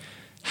that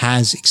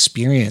has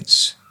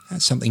experience,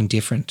 something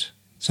different,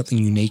 something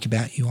unique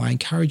about you, I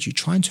encourage you,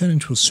 try and turn it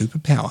into a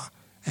superpower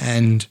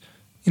and,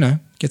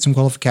 get some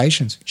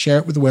qualifications. Share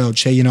it with the world.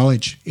 Share your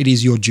knowledge. It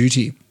is your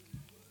duty.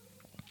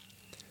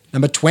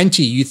 Number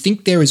 20, you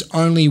think there is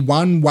only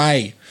one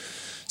way.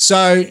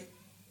 So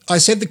I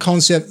said the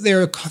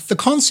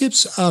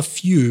concepts are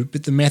few,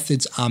 but the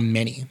methods are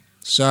many.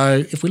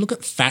 So if we look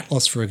at fat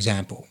loss, for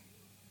example,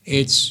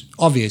 it's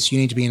obvious you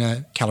need to be in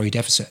a calorie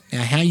deficit.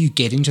 Now, how you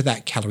get into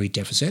that calorie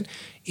deficit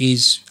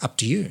is up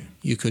to you.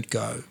 You could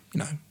go,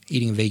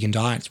 eating a vegan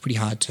diet. It's pretty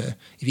hard to,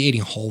 if you're eating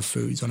whole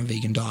foods on a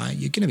vegan diet,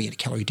 you're going to be in a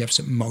calorie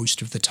deficit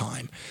most of the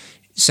time.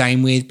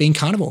 Same with being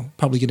carnivore,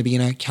 probably going to be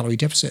in a calorie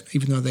deficit,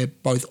 even though they're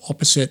both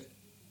opposite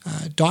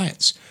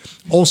diets.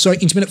 Also,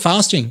 intermittent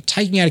fasting,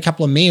 taking out a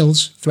couple of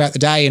meals throughout the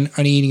day and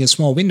only eating a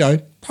small window,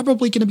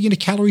 probably going to be in a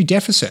calorie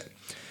deficit.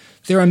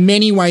 There are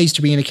many ways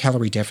to be in a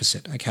calorie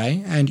deficit,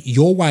 okay? And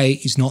your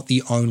way is not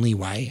the only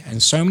way.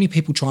 And so many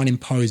people try and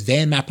impose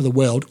their map of the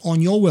world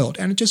on your world,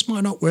 and it just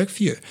might not work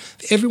for you.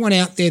 For everyone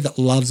out there that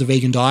loves a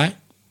vegan diet,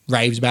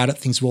 raves about it,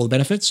 thinks of all the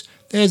benefits,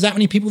 there's that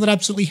many people that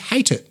absolutely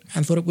hate it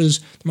and thought it was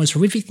the most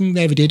horrific thing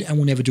they ever did and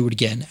will never do it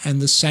again.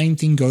 And the same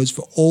thing goes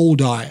for all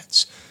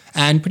diets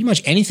and pretty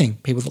much anything.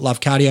 People that love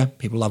cardio,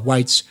 people love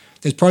weights.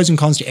 There's pros and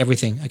cons to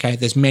everything, okay?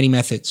 There's many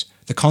methods.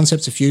 The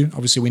concepts are few.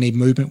 Obviously, we need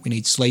movement, we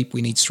need sleep,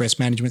 we need stress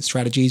management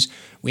strategies.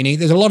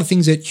 There's a lot of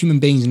things that human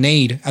beings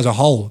need as a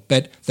whole,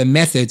 but the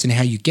methods and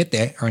how you get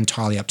there are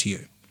entirely up to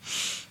you.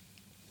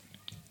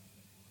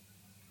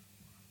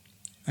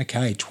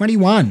 Okay,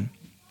 21.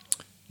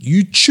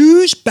 You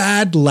choose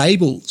bad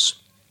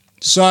labels.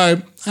 So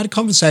I had a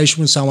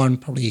conversation with someone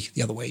probably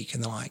the other week,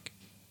 and they're like,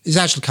 this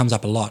actually comes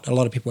up a lot. A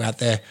lot of people out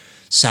there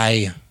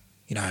say,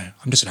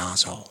 I'm just an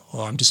asshole,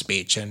 or I'm just a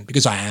bitch, and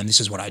because I am, this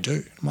is what I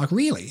do. I'm like,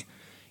 really?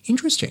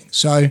 Interesting.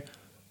 So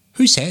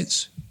who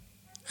says?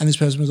 And this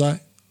person was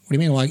like, what do you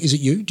mean? I'm like, is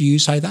it you? Do you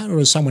say that, or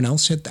has someone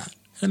else said that?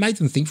 And it made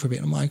them think for a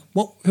bit. I'm like,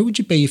 who would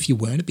you be if you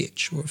weren't a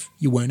bitch, or if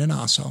you weren't an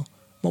asshole?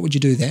 What would you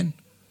do then?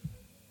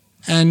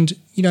 And,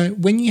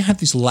 when you have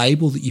this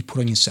label that you put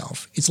on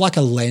yourself, it's like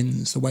a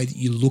lens, the way that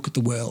you look at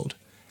the world.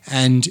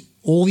 And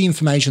all the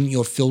information that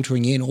you're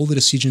filtering in, all the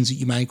decisions that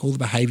you make, all the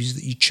behaviors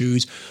that you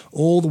choose,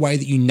 all the way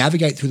that you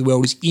navigate through the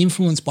world is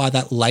influenced by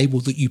that label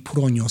that you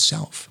put on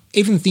yourself.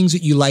 Even things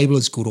that you label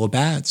as good or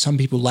bad. Some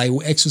people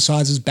label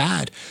exercise as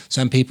bad.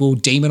 Some people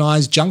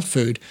demonize junk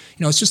food.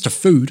 It's just a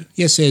food.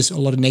 Yes, there's a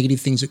lot of negative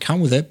things that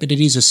come with it, but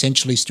it is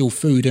essentially still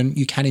food, and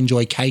you can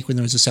enjoy cake when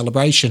there is a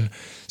celebration.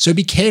 So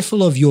be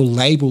careful of your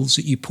labels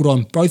that you put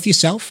on both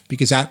yourself,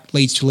 because that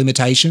leads to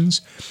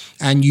limitations,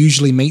 and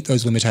usually meet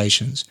those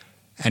limitations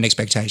and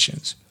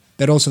expectations.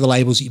 but also the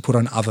labels that you put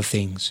on other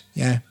things.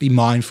 Yeah, be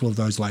mindful of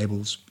those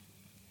labels.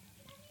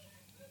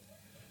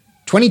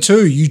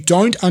 22, you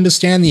don't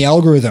understand the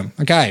algorithm.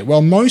 Okay,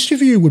 well, most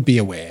of you would be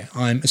aware.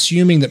 I'm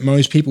assuming that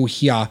most people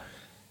here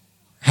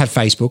have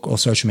Facebook or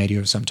social media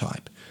of some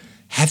type.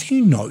 Have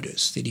you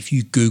noticed that if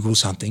you Google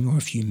something or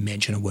if you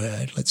mention a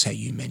word, let's say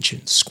you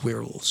mention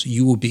squirrels,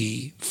 you will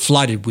be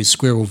flooded with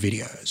squirrel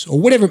videos or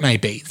whatever it may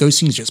be. Those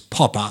things just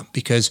pop up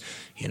because,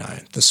 you know,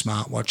 the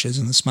smartwatches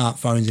and the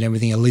smartphones and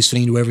everything are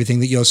listening to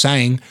everything that you're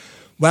saying.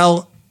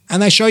 Well,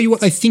 and they show you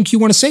what they think you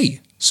want to see.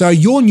 So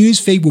your news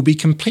feed will be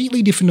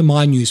completely different to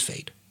my news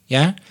feed.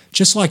 Yeah?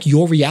 Just like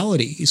your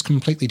reality is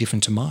completely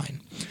different to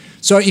mine.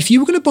 So if you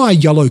were going to buy a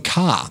yellow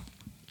car,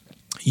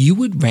 you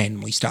would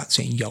randomly start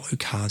seeing yellow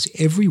cars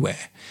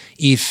everywhere.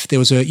 If there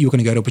was you were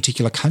going to go to a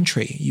particular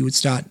country, you would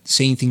start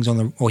seeing things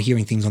or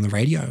hearing things on the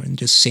radio and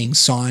just seeing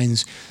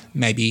signs,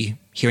 maybe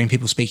hearing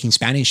people speaking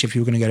Spanish if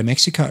you were going to go to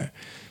Mexico.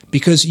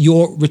 Because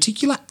your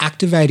reticular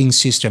activating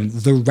system,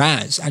 the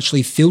RAS,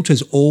 actually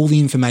filters all the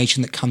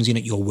information that comes in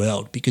at your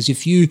world. Because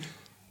if you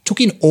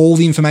took in all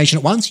the information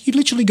at once, you'd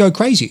literally go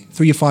crazy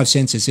through your five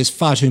senses. There's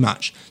far too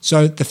much.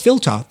 So the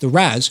filter, the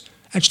RAS,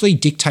 actually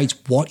dictates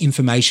what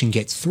information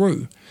gets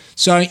through.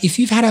 So if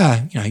you've had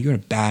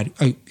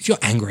if you're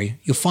angry,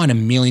 you'll find a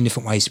million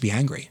different ways to be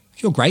angry.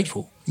 If you're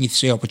grateful and you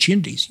see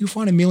opportunities, you'll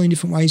find a million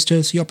different ways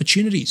to see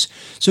opportunities.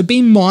 So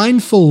be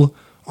mindful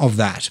of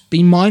that.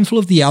 Be mindful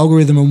of the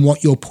algorithm and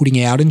what you're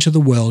putting out into the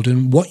world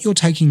and what you're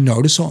taking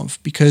notice of,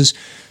 because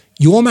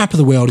your map of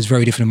the world is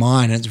very different to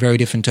mine and it's very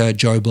different to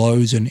Joe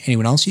Blow's and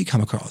anyone else you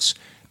come across.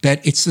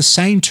 But it's the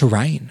same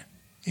terrain.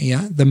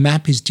 Yeah, the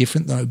map is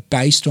different though,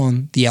 based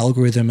on the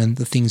algorithm and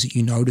the things that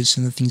you notice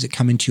and the things that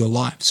come into your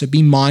life. So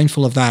be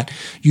mindful of that.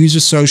 Use a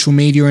social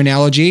media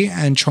analogy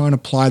and try and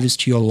apply this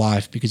to your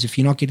life, because if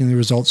you're not getting the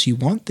results you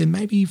want, then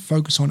maybe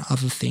focus on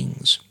other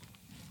things.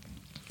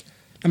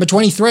 Number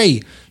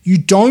 23, you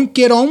don't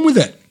get on with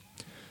it.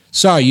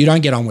 So you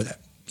don't get on with it.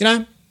 You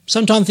know,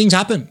 sometimes things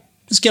happen.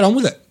 Just get on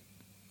with it.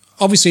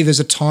 Obviously, there's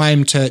a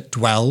time to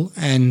dwell,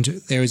 and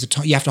there is a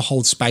time you have to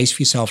hold space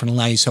for yourself and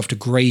allow yourself to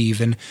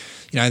grieve. And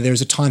there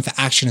is a time for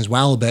action as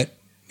well. But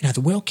the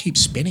world keeps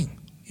spinning.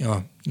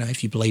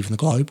 If you believe in the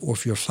globe, or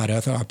if you're a flat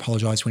earther, I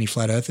apologise for any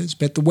flat earthers.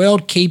 But the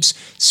world keeps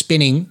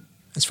spinning,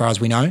 as far as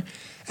we know,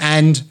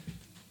 and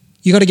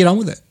you got to get on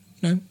with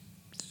it.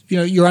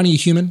 You're only a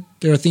human.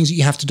 There are things that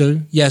you have to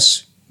do.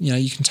 Yes,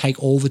 you can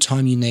take all the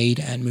time you need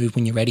and move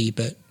when you're ready,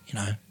 but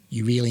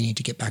you really need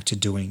to get back to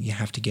doing. You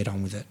have to get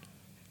on with it.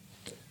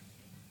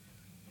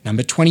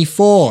 Number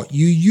 24,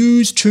 you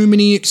use too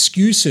many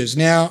excuses.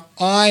 Now,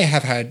 I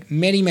have had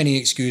many, many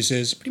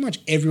excuses. Pretty much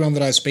everyone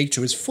that I speak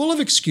to is full of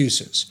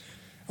excuses.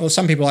 Or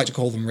some people like to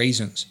call them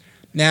reasons.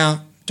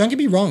 Now, don't get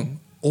me wrong.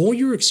 All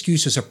your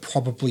excuses are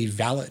probably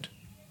valid.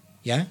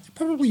 Yeah, they're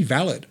probably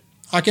valid.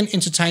 I can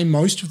entertain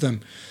most of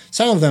them.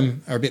 Some of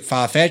them are a bit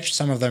far-fetched.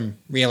 Some of them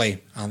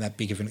really aren't that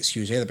big of an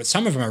excuse either. But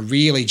some of them are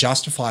really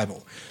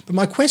justifiable. But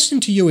my question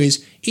to you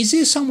is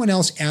there someone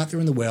else out there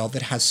in the world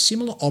that has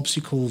similar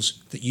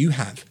obstacles that you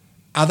have?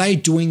 Are they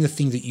doing the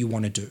thing that you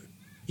want to do?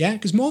 Yeah,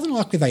 because more than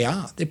likely they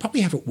are. They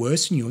probably have it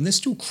worse than you and they're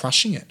still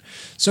crushing it.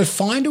 So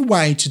find a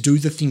way to do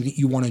the thing that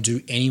you want to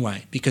do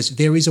anyway, because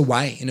there is a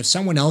way. And if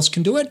someone else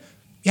can do it,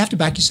 you have to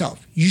back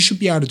yourself. You should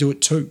be able to do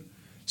it too.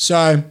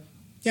 So,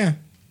 yeah.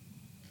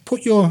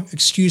 Put your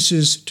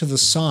excuses to the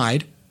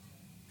side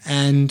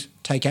and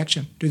take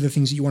action. Do the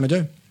things that you want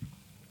to do.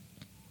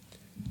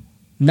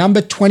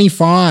 Number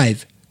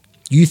 25,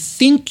 you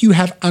think you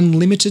have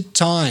unlimited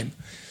time.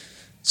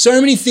 So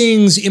many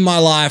things in my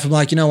life, I'm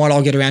like, you know what,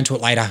 I'll get around to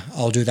it later.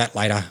 I'll do that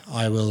later.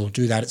 I will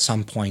do that at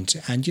some point.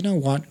 And you know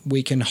what?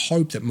 We can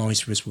hope that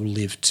most of us will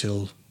live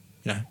till,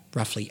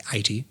 roughly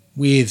 80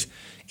 with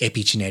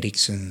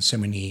epigenetics and so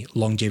many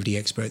longevity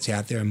experts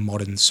out there in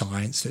modern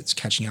science that's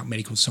catching up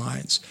medical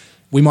science.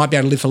 We might be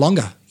able to live for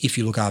longer if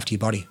you look after your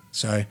body.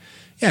 So,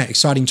 yeah,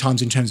 exciting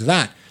times in terms of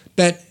that.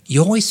 But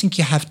you always think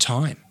you have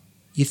time.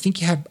 You think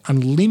you have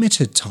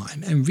unlimited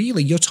time, and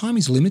really your time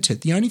is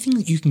limited. The only thing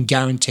that you can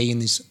guarantee in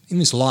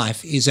this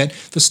life is that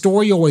the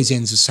story always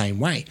ends the same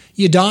way.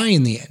 You die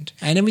in the end,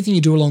 and everything you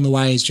do along the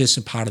way is just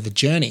a part of the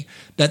journey.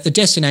 But the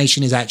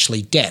destination is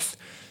actually death.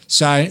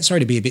 So, sorry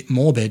to be a bit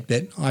morbid,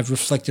 but I've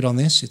reflected on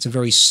this. It's a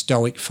very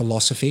stoic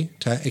philosophy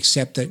to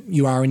accept that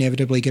you are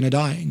inevitably going to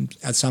die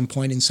at some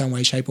point in some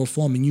way, shape or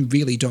form, and you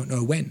really don't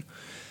know when.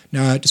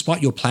 Now,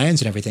 despite your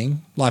plans and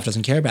everything, life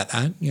doesn't care about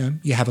that.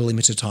 You have a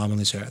limited time on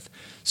this earth.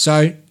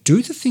 So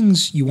do the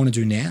things you want to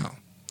do now.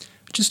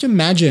 Just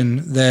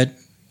imagine that,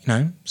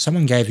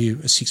 someone gave you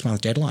a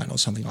 6-month deadline or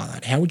something like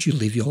that. How would you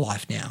live your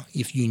life now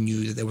if you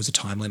knew that there was a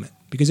time limit?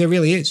 Because there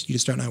really is. You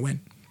just don't know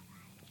when.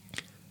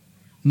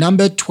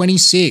 Number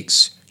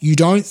 26, you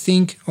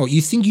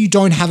think you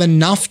don't have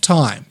enough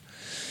time.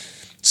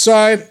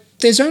 So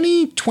there's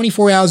only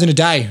 24 hours in a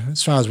day,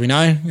 as far as we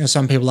know.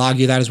 Some people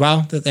argue that as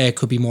well, that there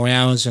could be more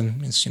hours,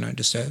 and it's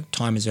just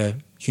time is a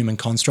human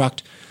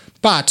construct.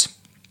 But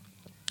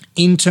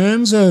in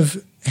terms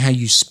of how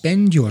you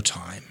spend your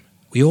time,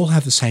 we all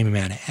have the same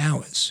amount of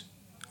hours.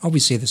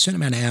 obviously there's a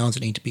certain amount of hours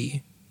that need to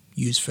be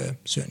used for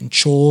certain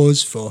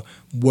chores, for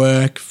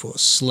work, for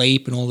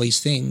sleep and all these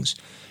things.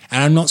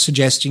 And I'm not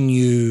suggesting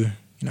you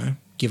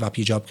give up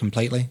your job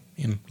completely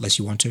unless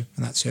you want to,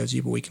 and that serves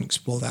you, but we can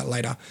explore that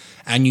later.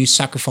 And you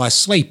sacrifice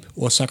sleep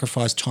or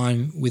sacrifice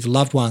time with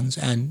loved ones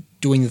and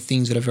doing the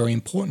things that are very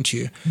important to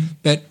you.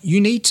 But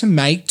you need to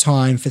make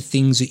time for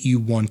things that you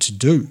want to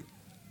do,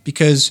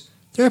 because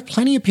there are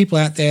plenty of people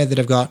out there that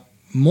have got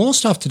more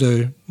stuff to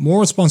do, more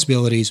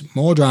responsibilities,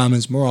 more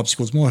dramas, more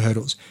obstacles, more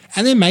hurdles,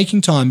 and they're making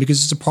time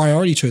because it's a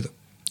priority to them.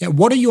 Now,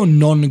 what are your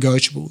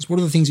non-negotiables? What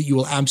are the things that you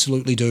will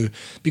absolutely do?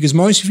 Because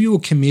most of you are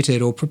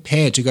committed or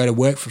prepared to go to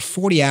work for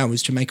 40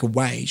 hours to make a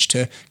wage,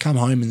 to come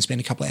home and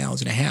spend a couple of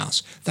hours in a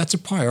house. That's a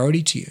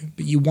priority to you,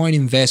 but you won't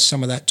invest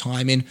some of that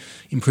time in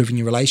improving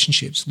your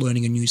relationships,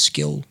 learning a new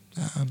skill,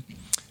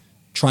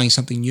 trying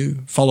something new,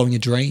 following a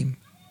dream,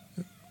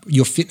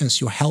 your fitness,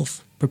 your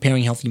health,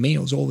 preparing healthy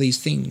meals, all these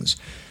things.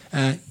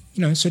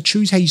 So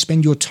choose how you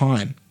spend your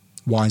time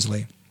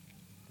wisely.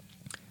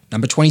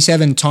 Number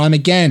 27, time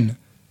again.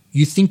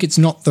 You think it's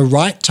not the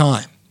right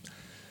time.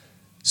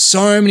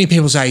 So many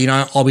people say,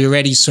 I'll be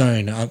ready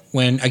soon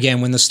when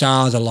the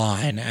stars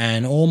align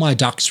and all my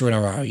ducks are in a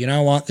row. You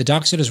know what? The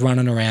ducks are just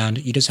running around.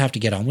 You just have to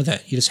get on with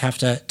it. You just have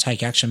to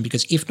take action,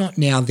 because if not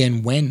now,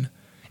 then when?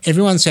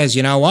 Everyone says,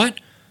 you know what?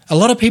 A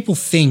lot of people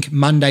think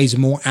Monday's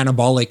more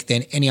anabolic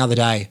than any other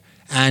day.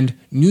 And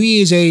New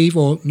Year's Eve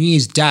or New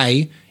Year's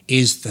Day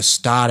is the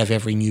start of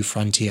every new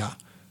frontier.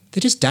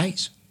 They're just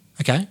days,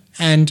 okay?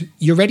 And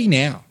you're ready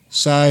now.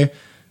 So,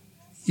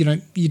 you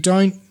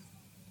don't...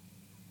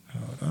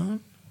 Hold on.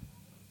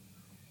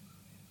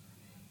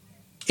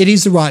 It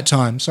is the right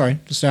time. Sorry,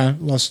 just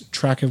lost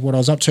track of what I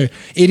was up to.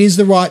 It is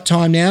the right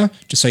time now.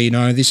 Just so you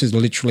know, this is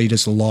literally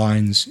just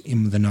lines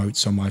in the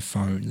notes on my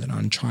phone that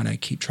I'm trying to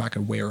keep track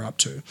of where we're up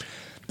to.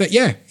 But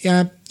yeah,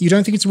 you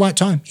don't think it's the right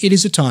time. It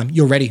is a time.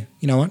 You're ready,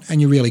 you know what?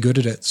 And you're really good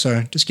at it.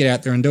 So just get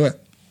out there and do it.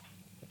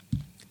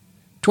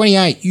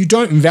 28, you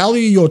don't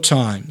value your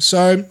time.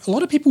 So a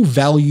lot of people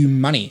value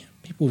money.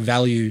 People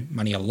value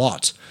money a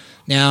lot.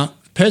 Now,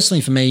 personally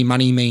for me,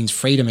 money means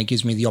freedom. It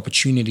gives me the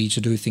opportunity to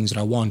do things that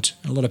I want.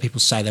 A lot of people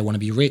say they want to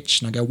be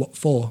rich. And I go, what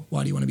for?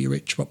 Why do you want to be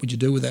rich? What would you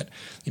do with it?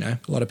 A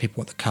lot of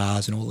people want the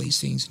cars and all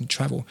these things and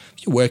travel.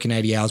 If you're working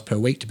 80 hours per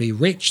week to be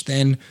rich,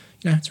 then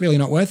it's really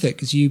not worth it,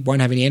 because you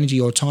won't have any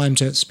energy or time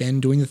to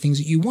spend doing the things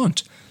that you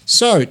want.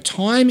 So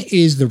time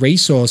is the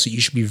resource that you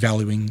should be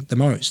valuing the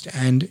most,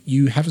 and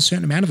you have a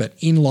certain amount of it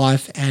in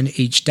life and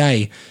each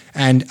day,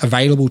 and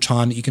available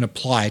time that you can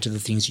apply to the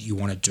things that you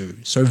want to do.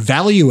 So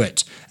value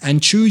it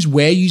and choose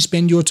where you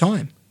spend your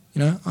time.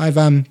 I've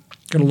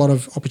got a lot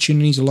of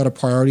opportunities, a lot of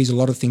priorities, a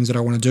lot of things that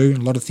I want to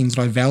do, a lot of things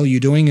that I value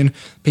doing, and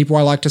people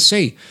I like to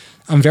see.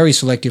 I'm very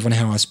selective on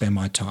how I spend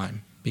my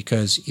time,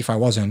 because if I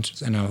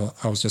wasn't, and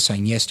I was just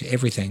saying yes to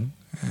everything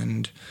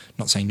and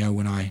not saying no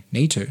when I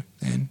need to,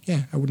 then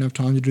I wouldn't have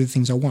time to do the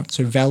things I want.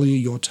 So value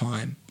your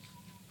time.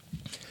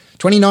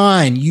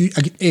 29,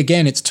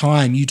 it's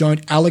time. You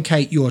don't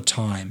allocate your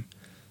time.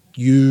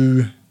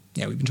 We've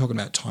been talking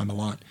about time a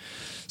lot.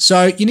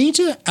 So you need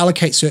to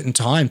allocate certain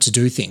time to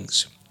do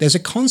things. There's a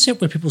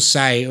concept where people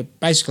say,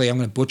 basically I'm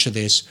going to butcher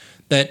this,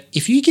 but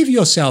if you give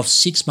yourself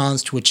 6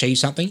 months to achieve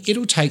something,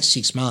 it'll take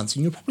 6 months,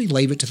 and you'll probably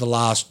leave it to the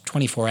last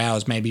 24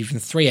 hours, maybe even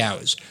 3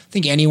 hours. I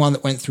think anyone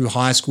that went through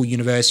high school,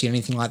 university,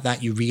 anything like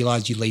that, you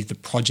realize you leave the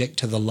project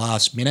to the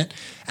last minute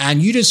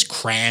and you just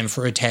cram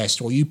for a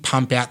test, or you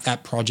pump out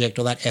that project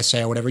or that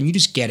essay or whatever, and you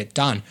just get it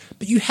done.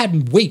 But you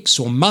had weeks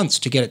or months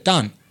to get it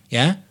done,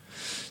 yeah?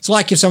 It's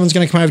like if someone's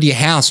going to come over to your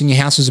house and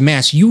your house is a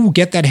mess, you will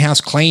get that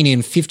house clean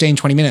in 15,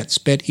 20 minutes.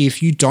 But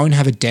if you don't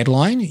have a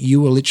deadline,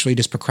 you will literally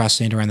just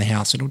procrastinate around the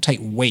house. It'll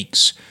take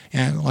weeks.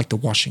 Like the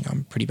washing,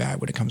 I'm pretty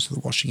bad when it comes to the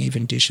washing,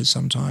 even dishes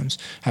sometimes.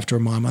 I have to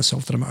remind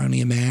myself that I'm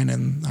only a man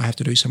and I have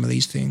to do some of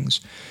these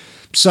things.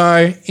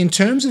 So in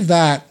terms of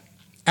that,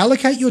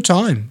 allocate your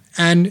time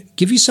and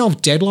give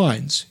yourself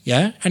deadlines,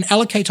 and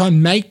allocate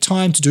time. Make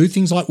time to do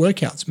things like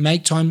workouts.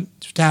 Make time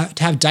to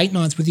have date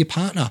nights with your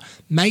partner.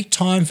 Make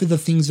time for the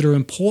things that are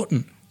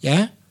important,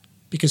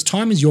 because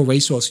time is your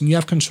resource and you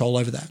have control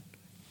over that.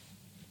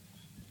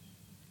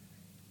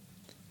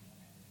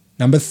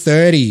 Number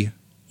 30,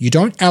 you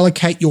don't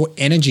allocate your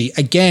energy.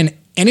 Again,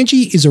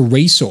 energy is a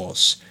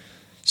resource.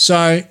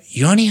 So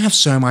you only have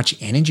so much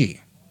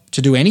energy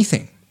to do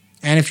anything.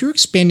 And if you're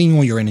expending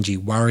all your energy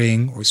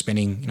worrying, or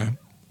spending,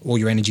 all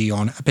your energy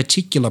on a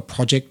particular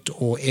project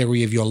or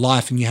area of your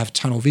life, and you have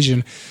tunnel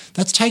vision,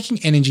 that's taking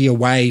energy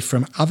away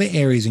from other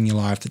areas in your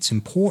life that's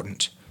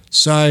important.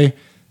 So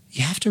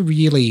you have to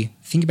really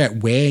think about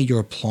where you're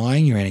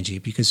applying your energy,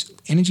 because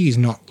energy is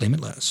not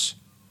limitless.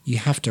 You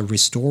have to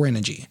restore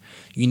energy.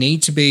 You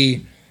need to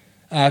be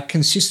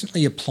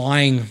consistently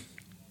applying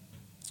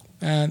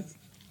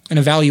an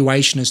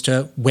evaluation as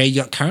to where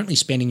you're currently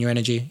spending your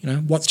energy,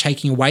 what's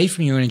taking away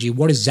from your energy,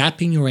 what is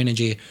zapping your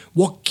energy,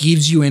 what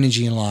gives you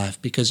energy in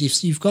life. Because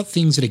if you've got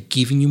things that are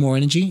giving you more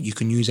energy, you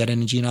can use that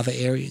energy in other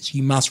areas.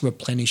 You must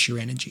replenish your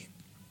energy.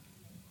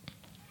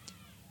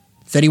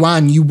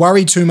 31, you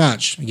worry too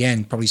much.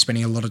 Again, probably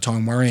spending a lot of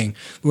time worrying.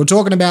 We were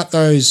talking about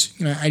those,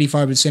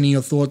 85% of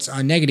your thoughts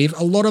are negative.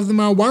 A lot of them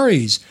are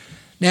worries.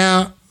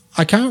 Now,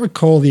 I can't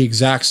recall the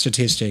exact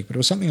statistic, but it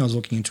was something I was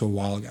looking into a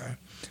while ago.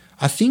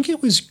 I think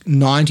it was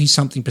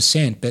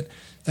 90-something%, but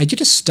they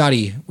did a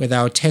study where they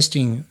were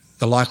testing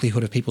the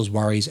likelihood of people's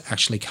worries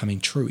actually coming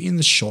true in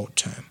the short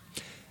term.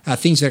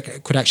 Things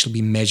that could actually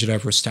be measured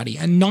over a study.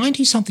 And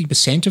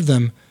 90-something% of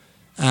them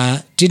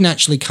didn't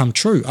actually come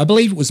true. I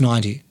believe it was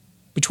 90,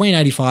 between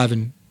 85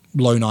 and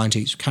low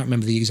 90s. Can't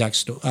remember the exact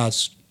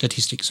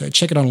statistic. So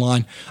check it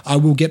online. I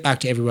will get back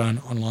to everyone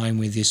online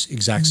with this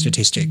exact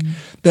statistic.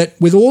 But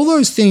with all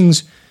those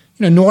things,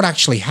 not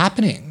actually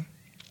happening,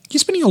 you're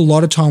spending a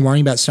lot of time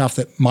worrying about stuff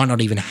that might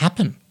not even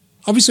happen.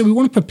 Obviously, we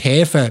want to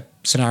prepare for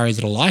scenarios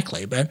that are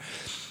likely, but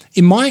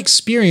in my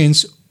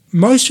experience,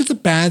 most of the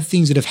bad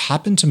things that have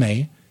happened to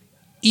me,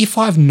 if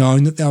I've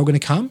known that they were going to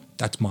come,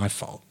 that's my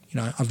fault.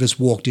 I've just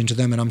walked into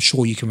them, and I'm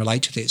sure you can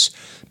relate to this.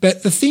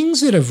 But the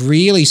things that have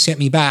really set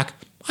me back,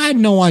 I had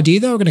no idea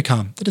they were going to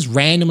come. They just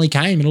randomly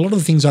came, and a lot of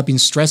the things I've been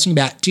stressing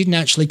about didn't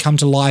actually come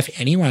to life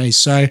anyway.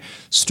 So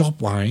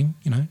stop worrying,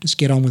 just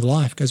get on with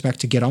life. Goes back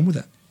to get on with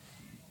it.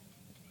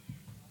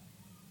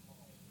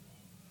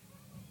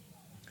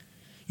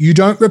 You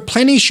don't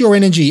replenish your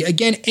energy.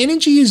 Again,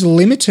 energy is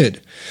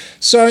limited.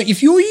 So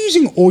if you're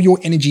using all your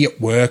energy at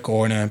work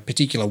or in a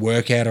particular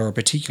workout or a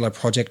particular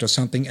project or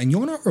something, and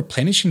you're not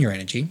replenishing your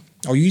energy,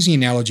 I'll use the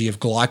analogy of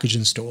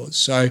glycogen stores.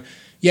 So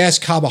yes,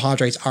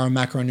 carbohydrates are a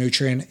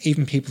macronutrient.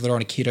 Even people that are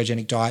on a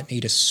ketogenic diet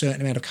need a certain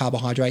amount of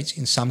carbohydrates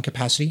in some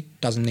capacity.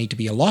 Doesn't need to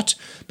be a lot.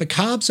 But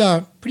carbs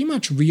are pretty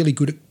much really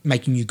good at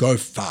making you go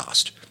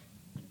fast.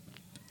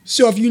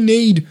 So if you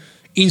need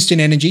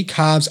instant energy,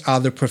 carbs are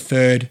the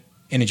preferred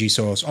energy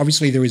source.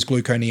 Obviously, there is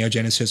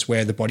gluconeogenesis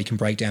where the body can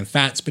break down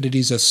fats, but it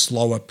is a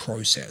slower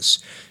process.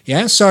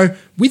 Yeah. So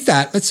with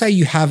that, let's say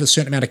you have a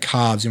certain amount of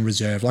carbs in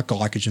reserve, like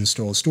glycogen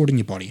stores stored in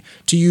your body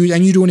to use,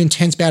 and you do an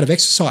intense bout of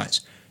exercise.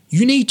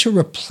 You need to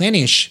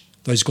replenish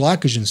those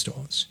glycogen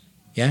stores.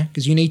 Yeah.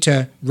 Because you need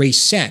to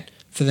reset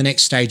for the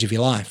next stage of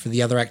your life, for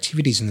the other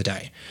activities in the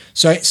day.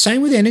 So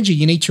same with energy,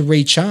 you need to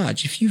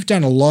recharge. If you've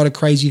done a lot of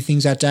crazy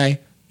things that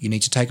day, you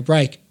need to take a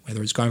break.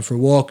 Whether it's going for a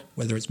walk,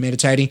 whether it's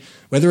meditating,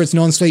 whether it's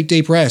non-sleep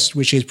deep rest,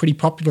 which is pretty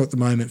popular at the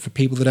moment for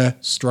people that are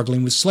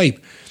struggling with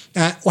sleep,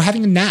 or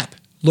having a nap.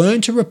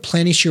 Learn to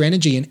replenish your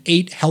energy and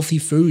eat healthy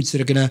foods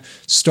that are going to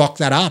stock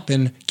that up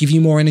and give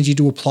you more energy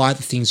to apply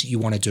the things that you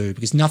want to do,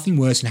 because nothing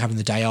worse than having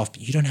the day off,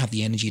 but you don't have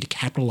the energy to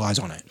capitalize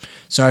on it.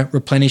 So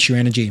replenish your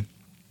energy.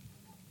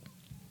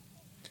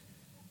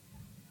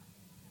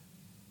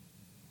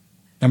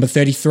 Number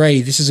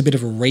 33, this is a bit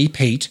of a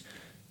repeat.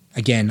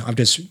 Again,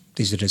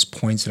 these are just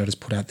points that I just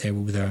put out there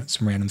with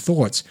some random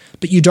thoughts.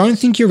 But you don't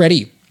think you're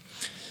ready.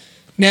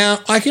 Now,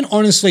 I can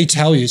honestly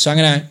tell you, so I'm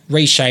going to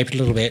reshape it a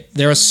little bit.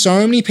 There are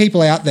so many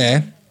people out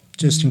there,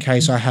 just in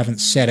case I haven't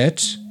said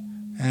it.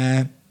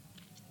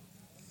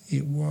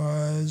 You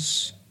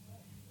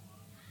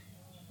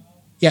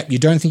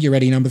don't think you're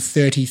ready, number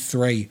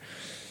 33.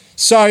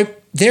 So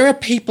there are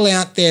people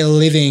out there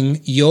living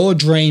your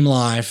dream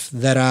life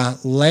that are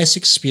less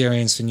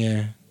experienced than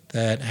you,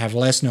 that have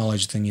less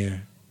knowledge than you,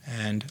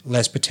 and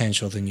less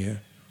potential than you,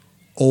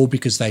 all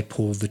because they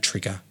pulled the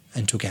trigger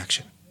and took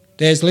action.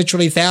 There's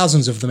literally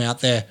thousands of them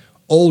out there,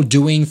 all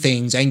doing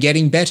things and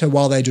getting better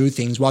while they do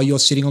things, while you're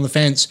sitting on the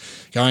fence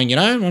going,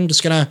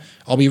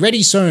 I'll be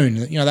ready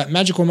soon. That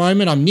magical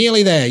moment, I'm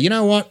nearly there. You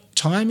know what?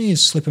 Time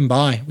is slipping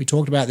by. We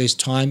talked about this.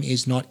 Time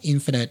is not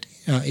infinite.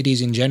 It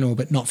is in general,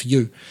 but not for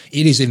you.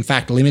 It is, in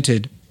fact,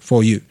 limited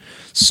for you.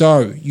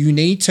 So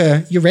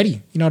you're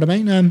ready. You know what I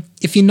mean?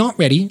 If you're not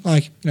ready,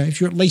 if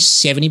you're at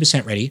least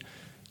 70% ready,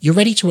 you're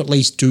ready to at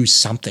least do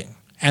something.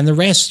 And the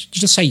rest,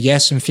 you just say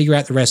yes and figure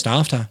out the rest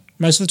after.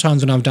 Most of the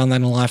times when I've done that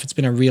in life, it's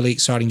been a really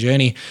exciting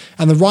journey.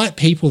 And the right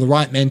people, the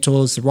right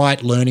mentors, the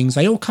right learnings,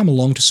 they all come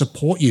along to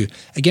support you.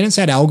 Again, it's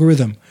that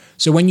algorithm.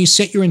 So when you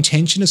set your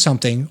intention to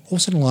something, all of a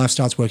sudden life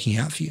starts working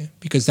out for you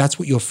because that's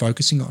what you're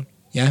focusing on.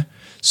 Yeah.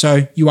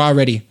 So you are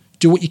ready.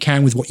 Do what you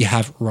can with what you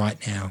have right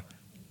now.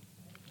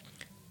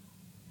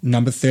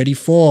 Number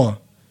 34,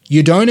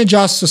 you don't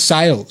adjust the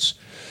sails.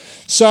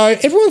 So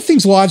everyone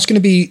thinks life's going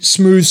to be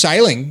smooth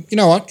sailing. You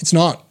know what? It's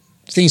not.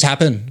 Things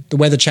happen. The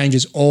weather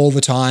changes all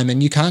the time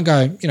and you can't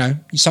go,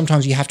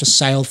 sometimes you have to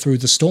sail through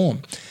the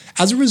storm.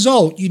 As a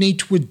result, you need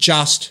to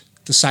adjust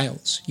the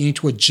sails. You need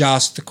to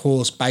adjust the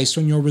course based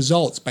on your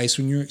results, based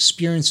on your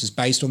experiences,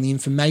 based on the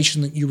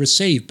information that you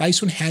receive,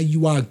 based on how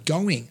you are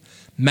going.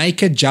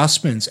 Make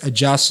adjustments,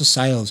 adjust the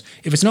sails.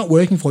 If it's not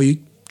working for you,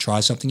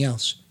 try something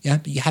else. Yeah,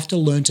 but you have to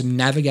learn to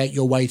navigate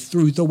your way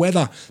through the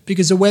weather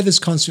because the weather's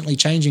constantly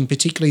changing,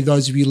 particularly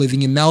those of you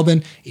living in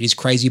Melbourne. It is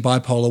crazy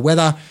bipolar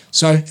weather.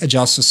 So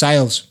adjust the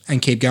sails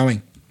and keep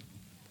going.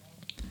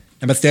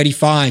 Number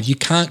 35, you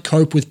can't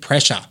cope with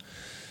pressure.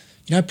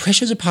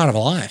 Pressure's a part of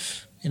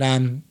life.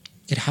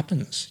 It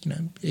happens.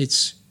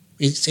 It's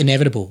It's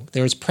inevitable.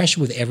 There is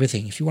pressure with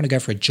everything. If you want to go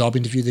for a job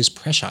interview, there's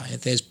pressure.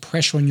 If there's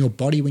pressure on your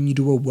body when you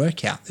do a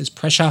workout, there's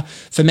pressure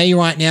for me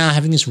right now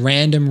having this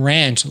random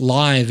rant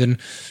live, and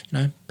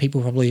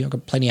people probably, I've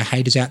got plenty of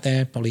haters out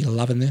there probably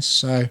loving this.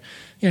 So,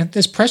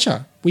 there's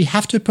pressure. We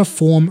have to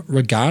perform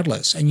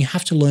regardless, and you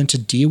have to learn to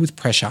deal with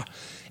pressure.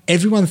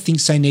 Everyone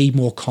thinks they need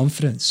more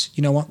confidence.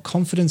 You know what?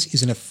 Confidence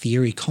isn't a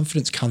theory.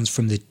 Confidence comes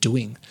from the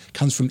doing,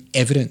 comes from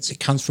evidence.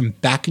 It comes from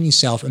backing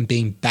yourself and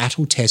being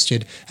battle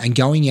tested and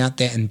going out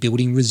there and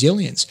building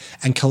resilience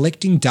and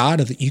collecting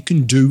data that you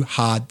can do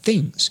hard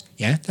things.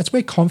 Yeah, that's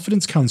where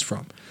confidence comes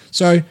from.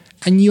 So,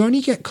 and you only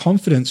get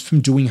confidence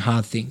from doing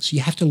hard things. You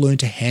have to learn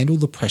to handle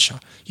the pressure.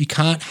 You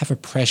can't have a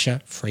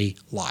pressure-free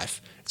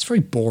life. It's a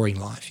very boring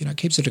life. It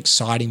keeps it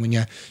exciting when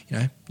you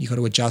got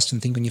to adjust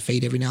and think on your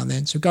feet every now and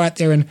then. So go out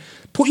there and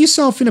put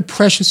yourself in a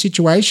pressure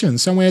situation,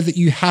 somewhere that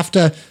you have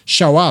to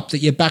show up, that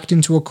you're backed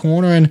into a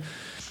corner. And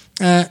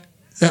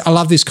I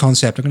love this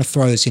concept. I'm going to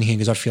throw this in here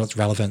because I feel it's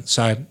relevant.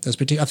 So I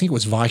think it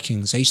was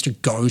Vikings. They used to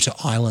go to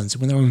islands.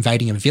 When they were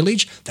invading a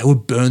village, they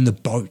would burn the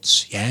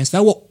boats. Yeah, so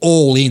they were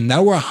all in. They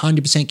were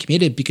 100%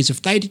 committed, because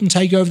if they didn't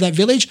take over that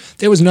village,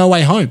 there was no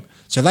way home.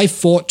 So they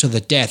fought to the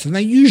death, and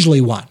they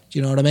usually won. Do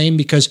you know what I mean?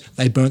 Because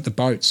they burnt the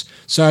boats.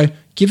 So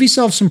give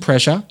yourself some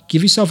pressure,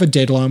 give yourself a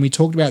deadline. We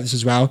talked about this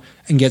as well,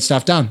 and get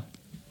stuff done.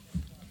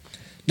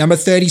 Number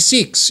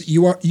 36,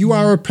 you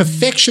are a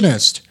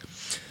perfectionist.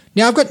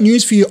 Now, I've got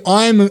news for you.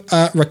 I'm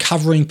a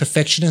recovering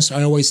perfectionist.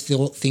 I always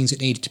thought things that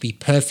needed to be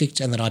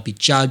perfect and that I'd be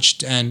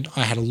judged, and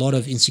I had a lot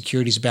of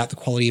insecurities about the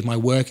quality of my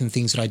work and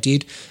things that I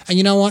did. And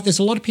you know what? There's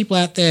a lot of people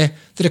out there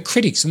that are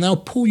critics, and they'll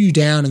pull you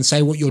down and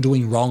say what you're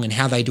doing wrong and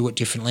how they do it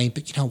differently.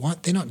 But you know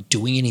what? They're not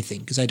doing anything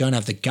because they don't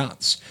have the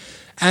guts.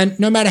 And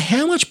no matter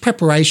how much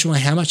preparation or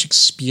how much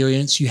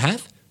experience you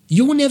have,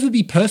 you will never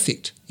be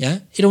perfect. Yeah,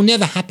 it'll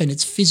never happen.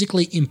 It's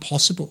physically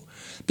impossible.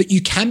 But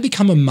you can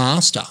become a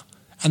master.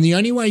 And the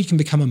only way you can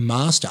become a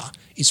master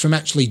is from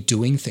actually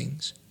doing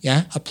things,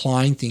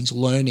 applying things,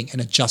 learning and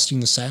adjusting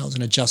the sails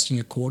and adjusting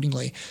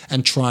accordingly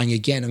and trying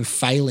again and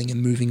failing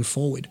and moving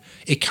forward.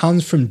 It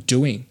comes from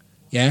doing,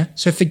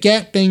 So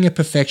forget being a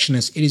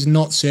perfectionist. It is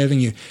not serving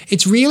you.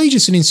 It's really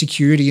just an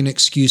insecurity and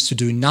excuse to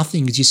do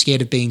nothing because you're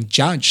scared of being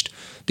judged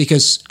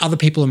because other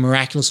people are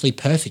miraculously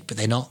perfect, but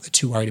they're not. They're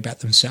too worried about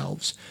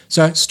themselves.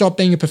 So stop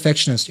being a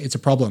perfectionist. It's a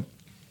problem.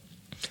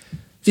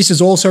 This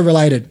is also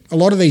related. A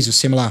lot of these are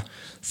similar.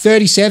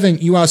 37,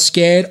 you are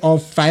scared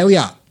of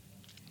failure.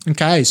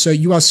 Okay, so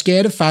you are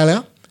scared of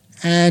failure,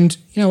 and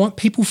you know what?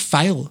 People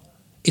fail.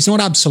 It's not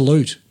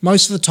absolute.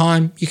 Most of the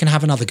time, you can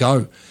have another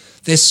go.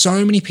 There's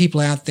so many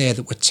people out there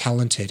that were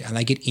talented and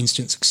they get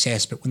instant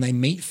success, but when they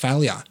meet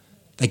failure,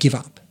 they give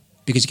up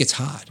because it gets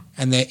hard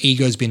and their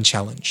ego's been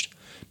challenged.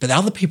 But the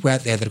other people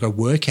out there that have got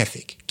work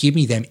ethic, give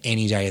me them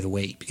any day of the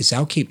week because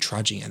they'll keep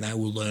trudging and they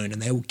will learn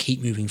and they will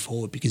keep moving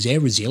forward because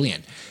they're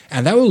resilient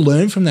and they will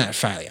learn from that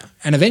failure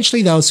and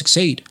eventually they'll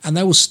succeed and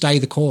they will stay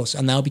the course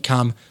and they'll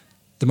become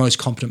the most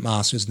competent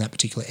masters in that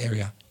particular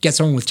area. Get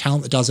someone with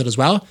talent that does it as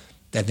well,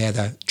 then they're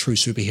the true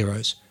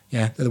superheroes.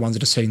 Yeah, they're the ones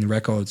that are setting the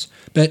records.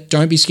 But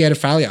don't be scared of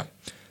failure.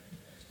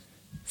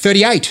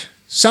 38.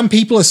 Some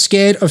people are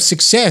scared of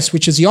success,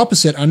 which is the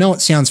opposite. I know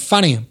it sounds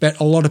funny, but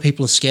a lot of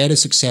people are scared of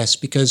success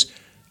because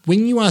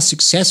when you are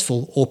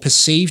successful or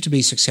perceived to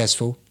be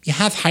successful, you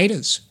have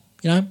haters.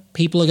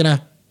 People are going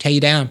to tear you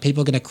down.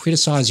 People are going to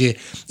criticize you.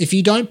 If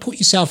you don't put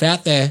yourself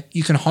out there,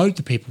 you can hope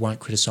that people won't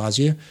criticize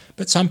you,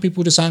 but some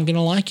people just aren't going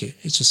to like you.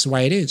 It's just the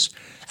way it is.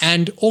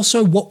 And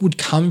also what would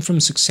come from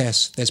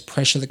success? There's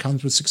pressure that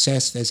comes with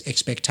success. There's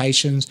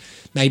expectations.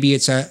 Maybe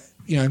it's a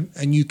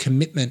new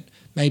commitment.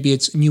 Maybe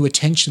it's new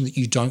attention that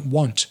you don't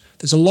want.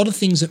 There's a lot of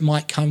things that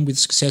might come with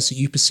success that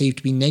you perceive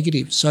to be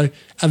negative. So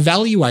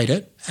evaluate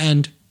it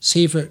and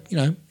see if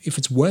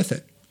it's worth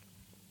it.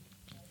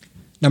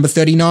 Number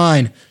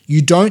 39,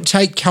 you don't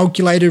take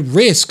calculated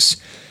risks.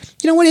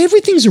 You know what?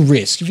 Everything's a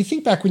risk. If you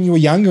think back when you were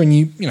younger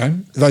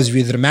and those of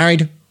you that are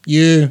married,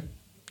 you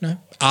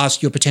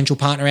asked your potential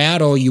partner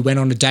out or you went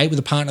on a date with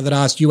a partner that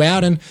asked you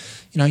out and,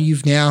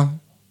 you've now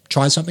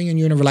tried something and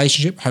you're in a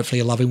relationship,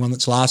 hopefully a loving one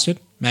that's lasted.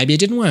 Maybe it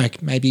didn't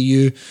work. Maybe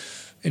it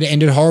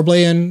ended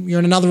horribly and you're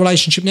in another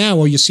relationship now,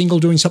 or you're single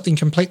doing something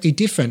completely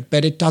different,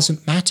 but it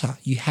doesn't matter.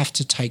 You have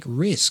to take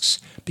risks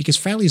because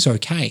failure is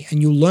okay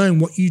and you'll learn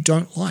what you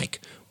don't like,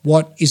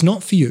 what is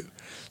not for you.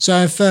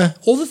 So for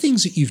all the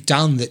things that you've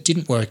done that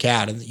didn't work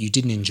out and that you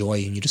didn't enjoy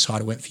and you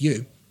decided went for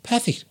you,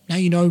 perfect. Now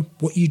you know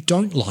what you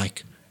don't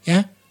like,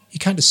 yeah? You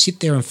can't just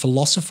sit there and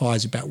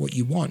philosophize about what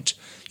you want.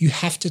 You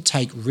have to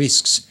take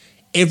risks.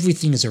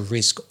 Everything is a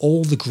risk.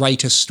 All the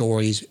greatest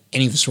stories,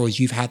 any of the stories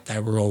you've had, they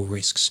were all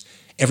risks.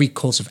 Every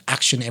course of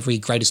action, every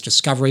greatest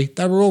discovery,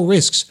 they were all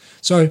risks.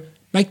 So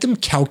make them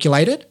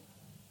calculated,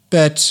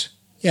 but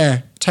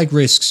take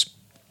risks.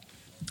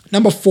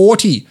 Number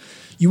 40,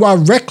 you are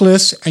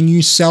reckless and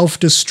you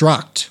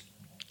self-destruct.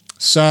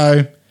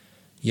 So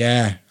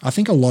I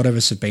think a lot of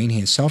us have been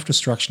here.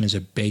 Self-destruction is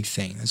a big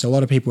thing. There's a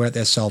lot of people out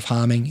there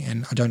self-harming,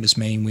 and I don't just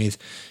mean with,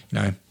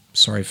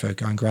 sorry for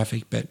going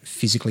graphic, but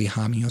physically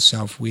harming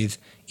yourself with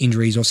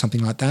injuries or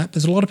something like that.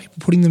 There's a lot of people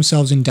putting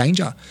themselves in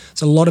danger.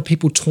 There's a lot of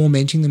people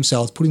tormenting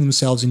themselves, putting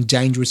themselves in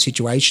dangerous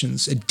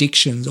situations,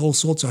 addictions, all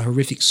sorts of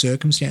horrific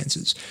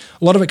circumstances.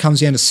 A lot of it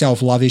comes down to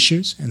self-love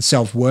issues and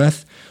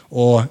self-worth,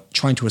 or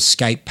trying to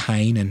escape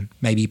pain and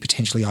maybe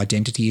potentially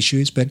identity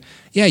issues. But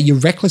yeah, you're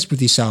reckless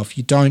with yourself.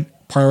 You don't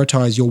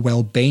prioritize your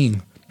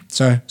well-being.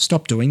 So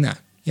stop doing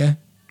that. Yeah,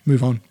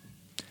 move on.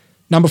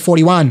 Number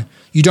 41,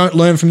 you don't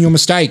learn from your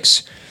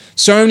mistakes.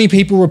 So many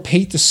people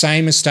repeat the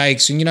same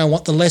mistakes, and you know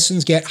what? The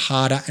lessons get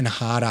harder and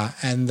harder,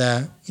 and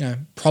the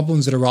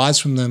problems that arise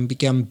from them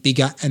become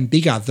bigger and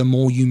bigger the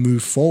more you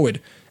move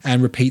forward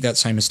and repeat that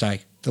same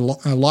mistake.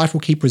 Life will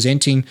keep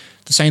presenting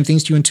the same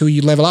things to you until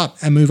you level up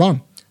and move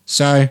on.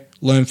 So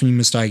learn from your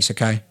mistakes,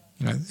 okay?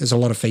 There's a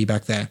lot of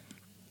feedback there.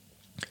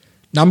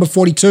 Number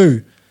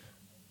 42,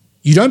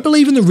 you don't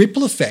believe in the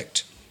ripple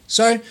effect.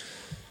 So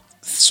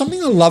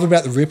something I love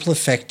about the ripple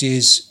effect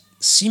is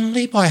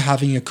simply by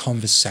having a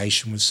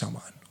conversation with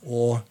someone,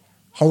 or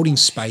holding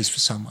space for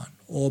someone,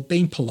 or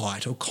being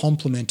polite, or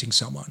complimenting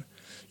someone,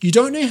 you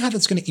don't know how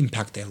that's going to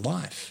impact their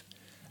life.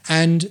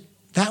 And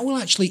that will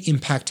actually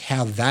impact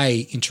how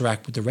they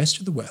interact with the rest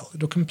of the world.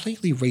 It'll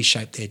completely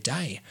reshape their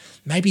day.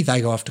 Maybe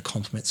they go off to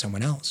compliment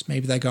someone else.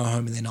 Maybe they go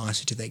home and they're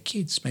nicer to their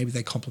kids. Maybe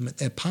they compliment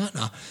their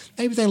partner.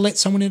 Maybe they let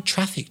someone in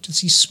traffic.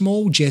 Just these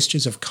small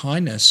gestures of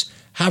kindness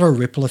have a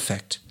ripple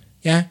effect.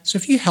 Yeah. So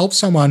if you help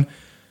someone,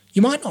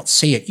 you might not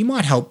see it. You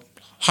might help,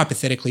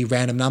 hypothetically,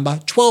 random number,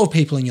 12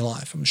 people in your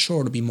life. I'm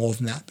sure it'll be more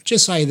than that, but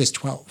just say there's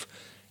 12.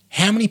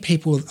 How many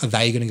people are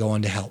they going to go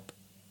on to help?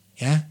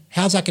 Yeah.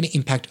 How's that going to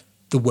impact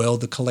the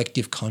world, the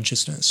collective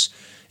consciousness?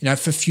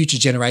 For future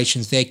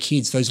generations, their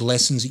kids, those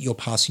lessons that you're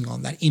passing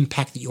on, that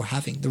impact that you're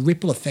having, the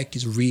ripple effect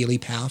is really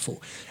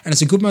powerful. And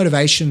it's a good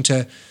motivation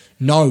to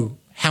know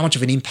how much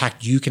of an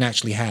impact you can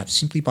actually have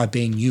simply by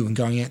being you and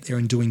going out there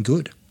and doing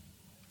good.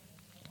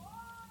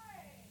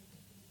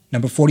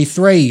 Number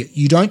 43,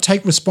 you don't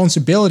take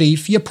responsibility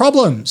for your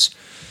problems.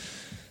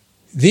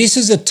 This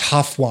is a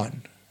tough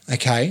one,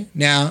 okay?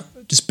 Now,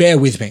 just bear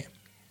with me.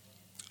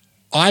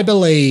 I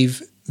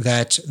believe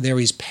that there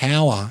is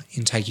power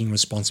in taking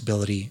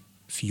responsibility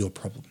for your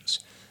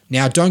problems.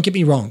 Now, don't get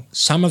me wrong.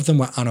 Some of them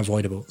were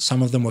unavoidable.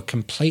 Some of them were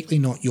completely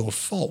not your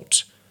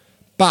fault.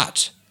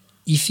 But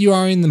if you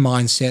are in the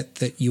mindset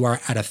that you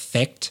are at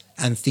effect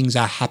and things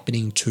are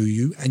happening to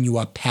you and you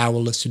are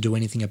powerless to do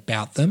anything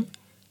about them,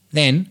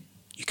 then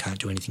you can't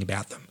do anything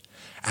about them.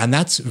 And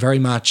that's very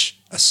much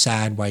a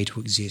sad way to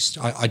exist.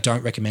 I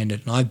don't recommend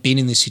it. And I've been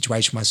in this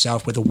situation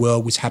myself where the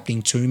world was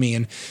happening to me,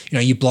 and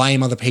you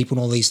blame other people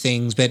and all these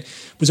things. But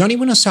it was only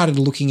when I started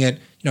looking at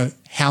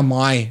how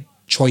my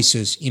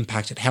choices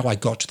impacted how I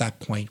got to that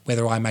point,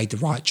 whether I made the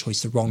right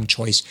choice, the wrong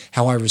choice,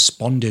 how I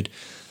responded,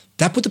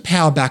 that put the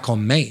power back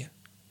on me.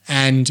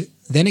 And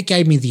then it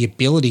gave me the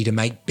ability to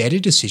make better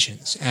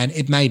decisions, and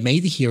it made me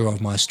the hero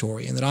of my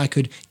story, and that I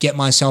could get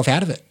myself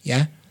out of it.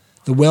 Yeah.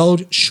 The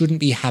world shouldn't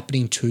be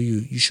happening to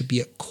you. You should be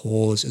at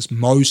cause as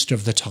most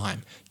of the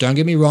time. Don't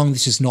get me wrong,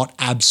 this is not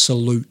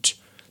absolute,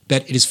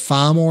 but it is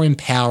far more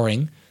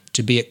empowering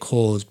to be at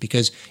cause,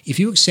 because if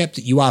you accept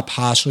that you are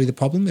partially the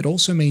problem, it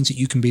also means that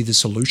you can be the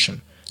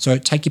solution. So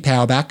take your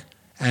power back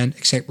and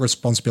accept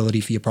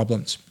responsibility for your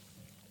problems.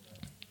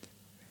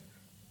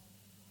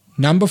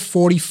 Number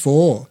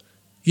 44,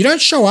 you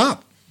don't show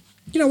up.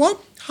 You know what?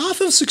 Half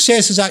of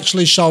success is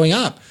actually showing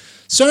up.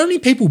 So many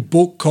people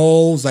book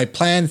calls, they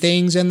plan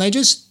things, and they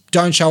just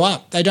don't show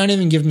up. They don't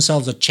even give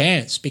themselves a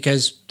chance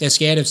because they're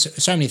scared of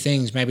so many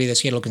things. Maybe they're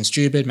scared of looking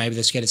stupid. Maybe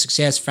they're scared of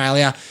success,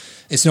 failure.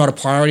 It's not a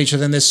priority to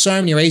them. There's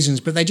so many reasons,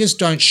 but they just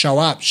don't show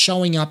up.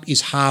 Showing up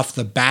is half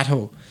the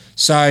battle.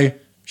 So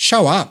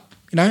show up,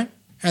 and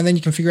then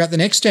you can figure out the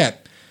next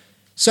step.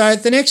 So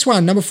the next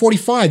one, number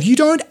 45, you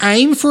don't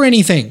aim for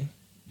anything.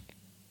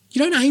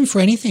 You don't aim for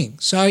anything.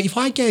 So if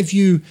I gave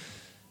you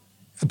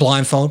a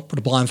blindfold, put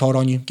a blindfold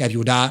on you, gave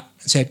you a dart,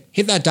 and said,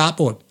 hit that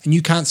dartboard, and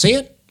you can't see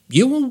it,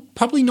 you will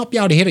probably not be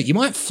able to hit it. You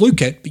might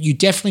fluke it, but you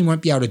definitely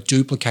won't be able to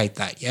duplicate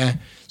that, yeah?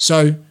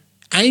 So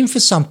aim for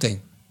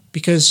something,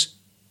 because,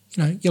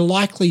 you're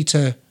likely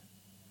to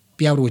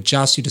be able to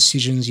adjust your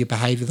decisions, your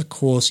behavior, the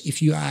course,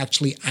 if you are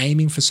actually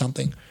aiming for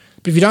something.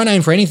 But if you don't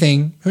aim for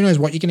anything, who knows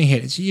what you're going to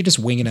hit? You're just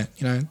winging it,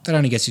 that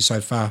only gets you so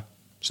far.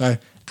 So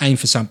aim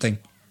for something.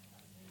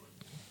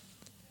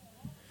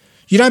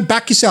 You don't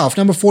back yourself.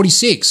 Number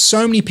 46,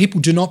 so many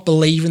people do not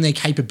believe in their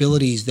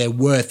capabilities, their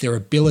worth, their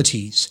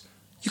abilities.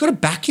 You got to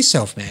back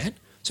yourself, man.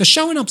 So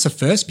showing up's the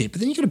first bit, but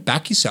then you got to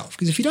back yourself,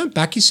 because if you don't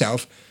back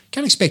yourself, you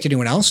can't expect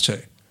anyone else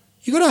to.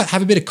 You got to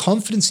have a bit of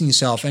confidence in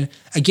yourself. And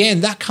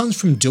again, that comes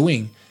from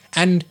doing.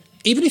 And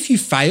even if you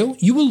fail,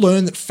 you will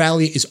learn that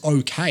failure is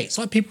okay. It's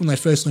like people when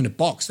they first learn to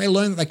box, they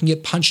learn that they can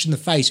get punched in the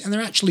face and they're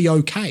actually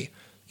okay.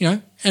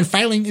 And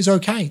failing is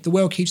okay. The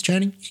world keeps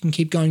turning. You can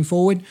keep going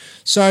forward.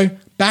 So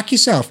back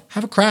yourself.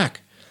 Have a crack.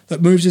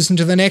 That moves us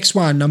into the next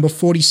one. Number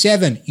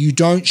 47, you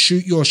don't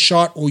shoot your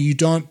shot or you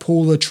don't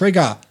pull the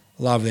trigger.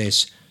 Love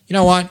this. You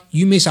know what?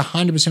 You miss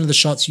 100% of the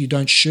shots you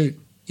don't shoot.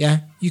 Yeah?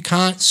 You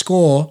can't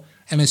score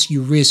unless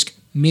you risk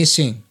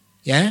missing.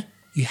 Yeah?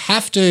 You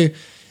have to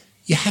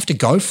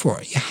go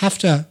for it. You have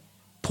to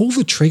pull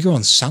the trigger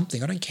on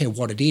something. I don't care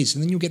what it is.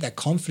 And then you'll get that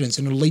confidence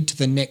and it'll lead to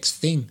the next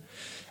thing.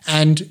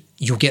 And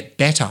you'll get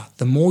better.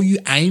 The more you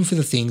aim for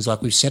the things,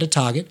 like we've set a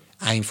target,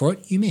 aim for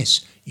it, you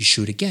miss. You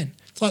shoot again.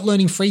 It's like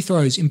learning free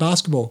throws in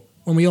basketball.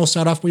 When we all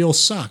start off, we all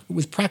suck. But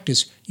with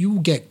practice, you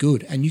will get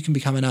good and you can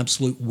become an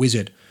absolute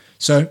wizard.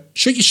 So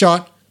shoot your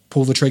shot,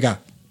 pull the trigger.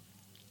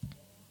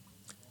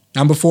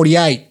 Number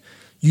 48,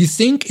 you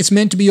think it's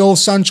meant to be all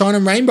sunshine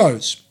and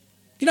rainbows.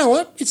 You know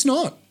what? It's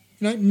not.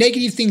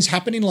 Negative things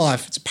happen in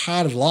life. It's a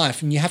part of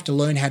life and you have to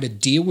learn how to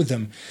deal with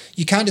them.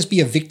 You can't just be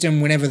a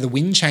victim whenever the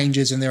wind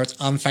changes and there are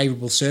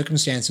unfavorable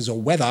circumstances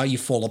or weather, you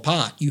fall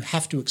apart. You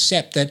have to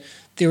accept that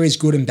there is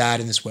good and bad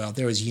in this world.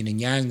 There is yin and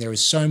yang. There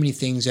is so many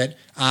things that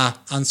are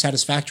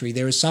unsatisfactory.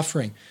 There is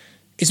suffering.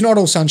 It's not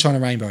all sunshine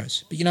and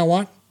rainbows. But you know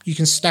what? You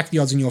can stack the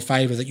odds in your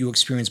favor that you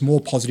experience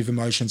more positive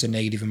emotions and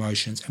negative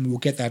emotions. And we'll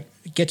get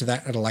to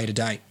that at a later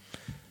date.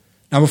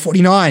 Number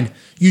 49,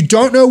 you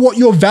don't know what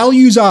your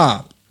values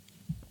are.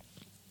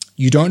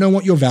 You don't know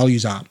what your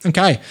values are.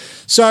 Okay,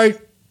 so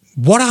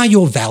what are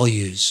your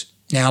values?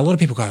 Now, a lot of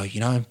people go,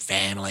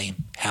 family,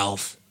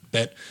 health,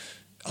 but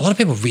a lot of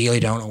people really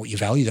don't know what your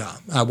values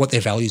are, what their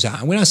values are.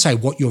 And when I say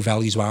what your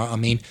values are, I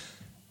mean,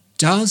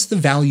 does the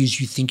values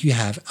you think you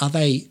have, are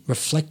they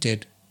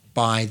reflected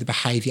by the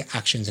behavior,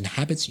 actions, and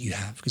habits that you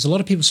have? Because a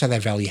lot of people say they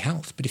value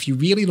health, but if you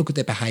really look at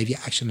their behavior,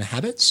 action, and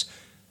habits,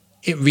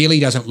 it really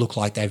doesn't look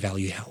like they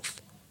value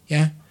health.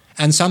 Yeah?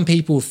 And some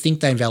people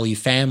think they value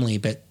family,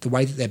 but the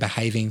way that they're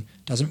behaving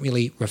doesn't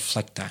really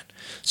reflect that.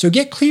 So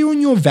get clear on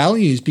your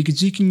values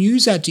because you can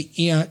use that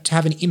to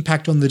have an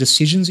impact on the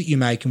decisions that you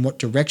make and what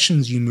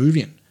directions you move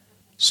in.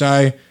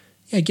 So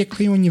get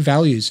clear on your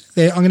values.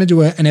 I'm going to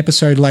do an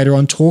episode later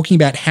on talking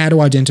about how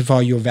to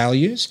identify your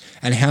values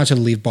and how to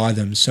live by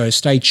them. So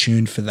stay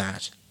tuned for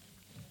that.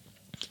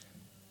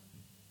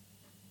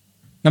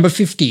 Number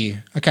 50.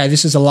 Okay,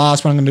 this is the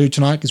last one I'm going to do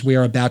tonight because we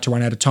are about to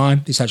run out of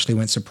time. This actually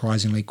went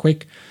surprisingly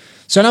quick.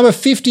 So number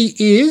 50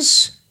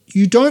 is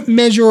you don't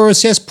measure or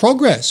assess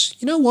progress.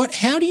 You know what?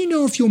 How do you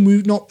know if you're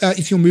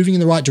moving in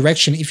the right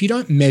direction if you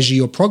don't measure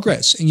your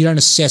progress and you don't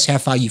assess how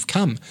far you've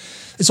come?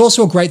 It's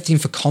also a great thing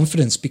for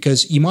confidence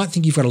because you might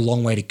think you've got a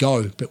long way to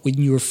go, but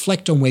when you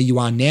reflect on where you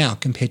are now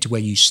compared to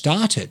where you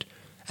started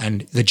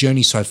and the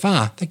journey so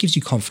far, that gives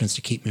you confidence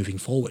to keep moving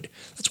forward.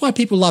 That's why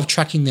people love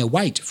tracking their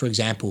weight, for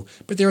example,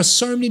 but there are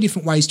so many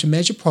different ways to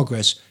measure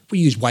progress. If we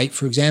use weight,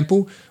 for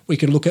example, we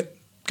could look at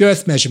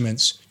girth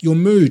measurements, your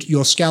mood,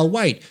 your scale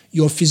weight,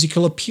 your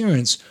physical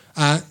appearance.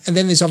 And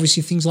then there's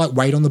obviously things like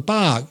weight on the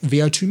bar,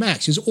 VO2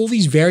 max. There's all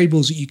these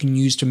variables that you can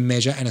use to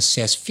measure and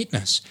assess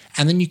fitness.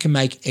 And then you can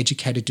make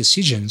educated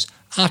decisions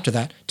after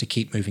that to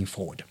keep moving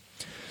forward.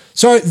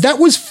 So that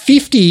was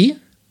 50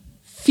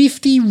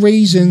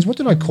 reasons. What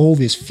did I call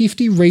this?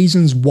 50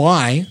 reasons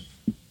why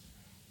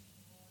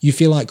you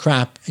feel like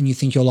crap and you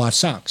think your life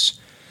sucks.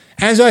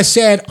 As I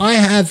said, I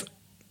have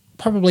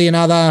probably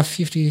another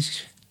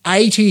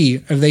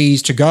 80 of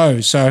these to go.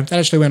 So that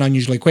actually went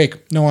unusually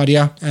quick. No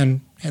idea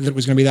and that it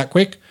was going to be that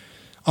quick.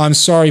 I'm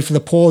sorry for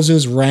the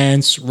pauses,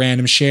 rants,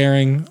 random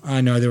sharing.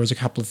 I know there was a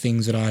couple of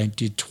things that I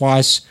did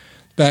twice,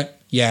 but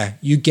yeah,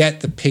 you get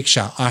the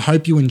picture. I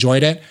hope you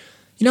enjoyed it.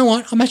 You know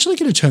what? I'm actually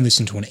going to turn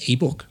this into an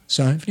ebook.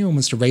 So if anyone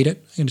wants to read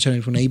it, I'm going to turn it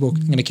into an ebook.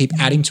 I'm going to keep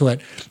adding to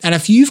it. And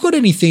if you've got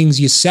any things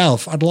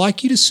yourself, I'd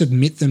like you to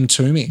submit them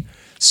to me.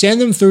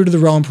 Send them through to the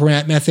Rohan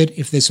Parrant method.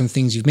 If there's some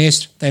things you've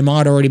missed, they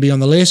might already be on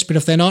the list, but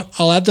if they're not,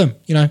 I'll add them,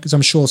 because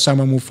I'm sure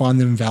someone will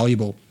find them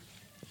valuable.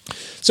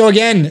 So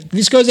again,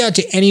 this goes out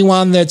to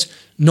anyone that's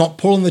not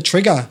pulling the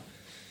trigger.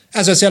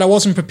 As I said, I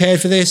wasn't prepared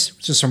for this.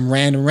 Just some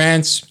random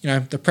rants.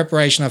 The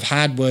preparation I've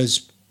had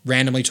was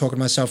randomly talking to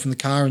myself in the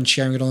car and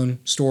sharing it on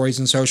stories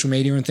and social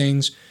media and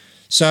things.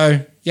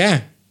 So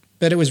yeah,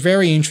 but it was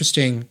very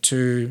interesting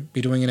to be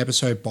doing an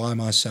episode by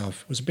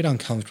myself. It was a bit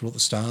uncomfortable at the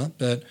start,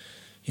 but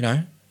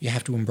you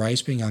have to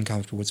embrace being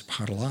uncomfortable. It's a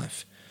part of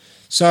life.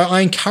 So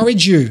I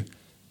encourage you,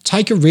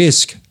 take a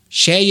risk,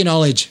 share your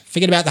knowledge,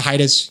 forget about the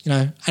haters,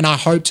 and I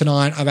hope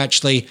tonight I've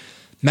actually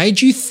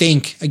made you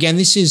think. Again,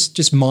 this is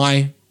just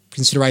my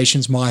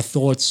considerations, my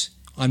thoughts.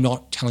 I'm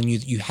not telling you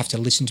that you have to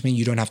listen to me.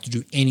 You don't have to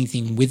do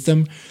anything with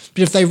them.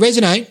 But if they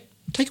resonate,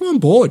 take them on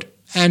board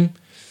and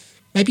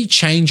maybe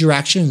change your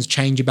actions,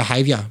 change your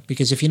behavior.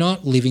 Because if you're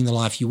not living the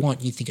life you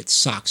want, you think it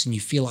sucks and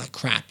you feel like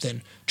crap,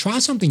 then try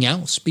something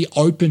else. Be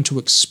open to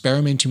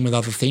experimenting with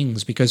other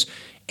things because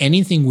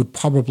anything would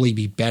probably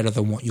be better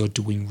than what you're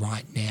doing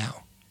right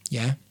now.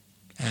 Yeah?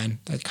 And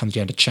that comes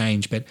down to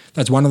change. But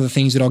that's one of the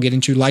things that I'll get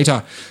into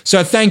later.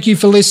 So thank you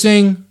for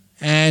listening.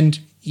 And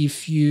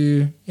if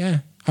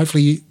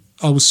hopefully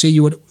I will see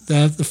you at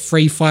the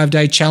free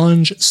 5-day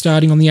challenge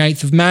starting on the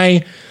 8th of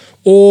May.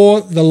 Or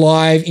the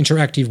live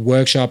interactive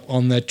workshop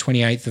on the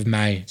 28th of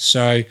May.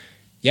 So,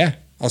 yeah,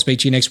 I'll speak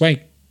to you next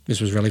week. This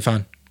was really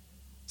fun.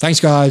 Thanks,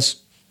 guys.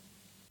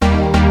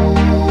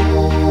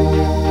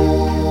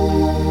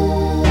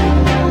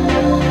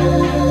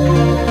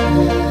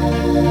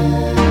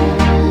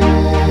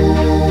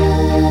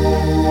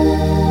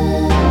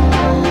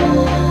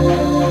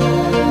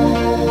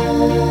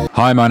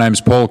 Hi, my name's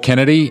Paul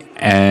Kennedy,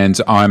 and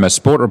I'm a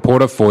sport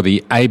reporter for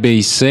the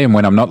ABC. And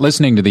when I'm not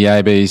listening to the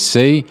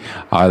ABC,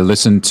 I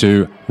listen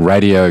to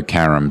Radio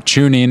Caram.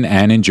 Tune in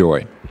and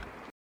enjoy.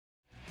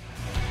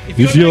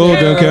 If you're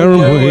down Caram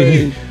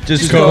Way,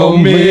 just call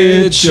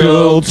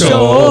Mitchell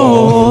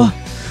Tor.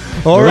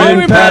 Or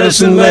in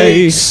Patterson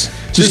Lakes,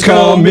 just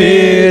call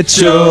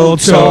Mitchell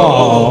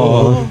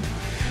Tor.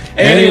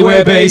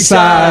 Anywhere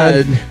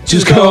Bayside,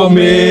 just call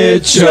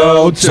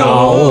Mitchell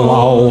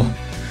Tor.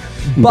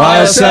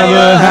 Buy or sell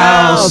a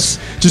house,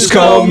 just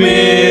call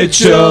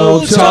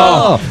Mitchell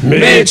Tor.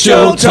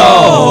 Mitchell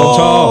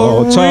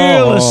Tor.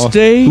 Real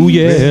estate. Ooh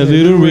yeah,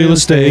 little real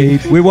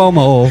estate. We want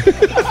more. We've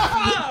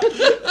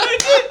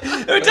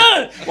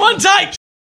done it. One take.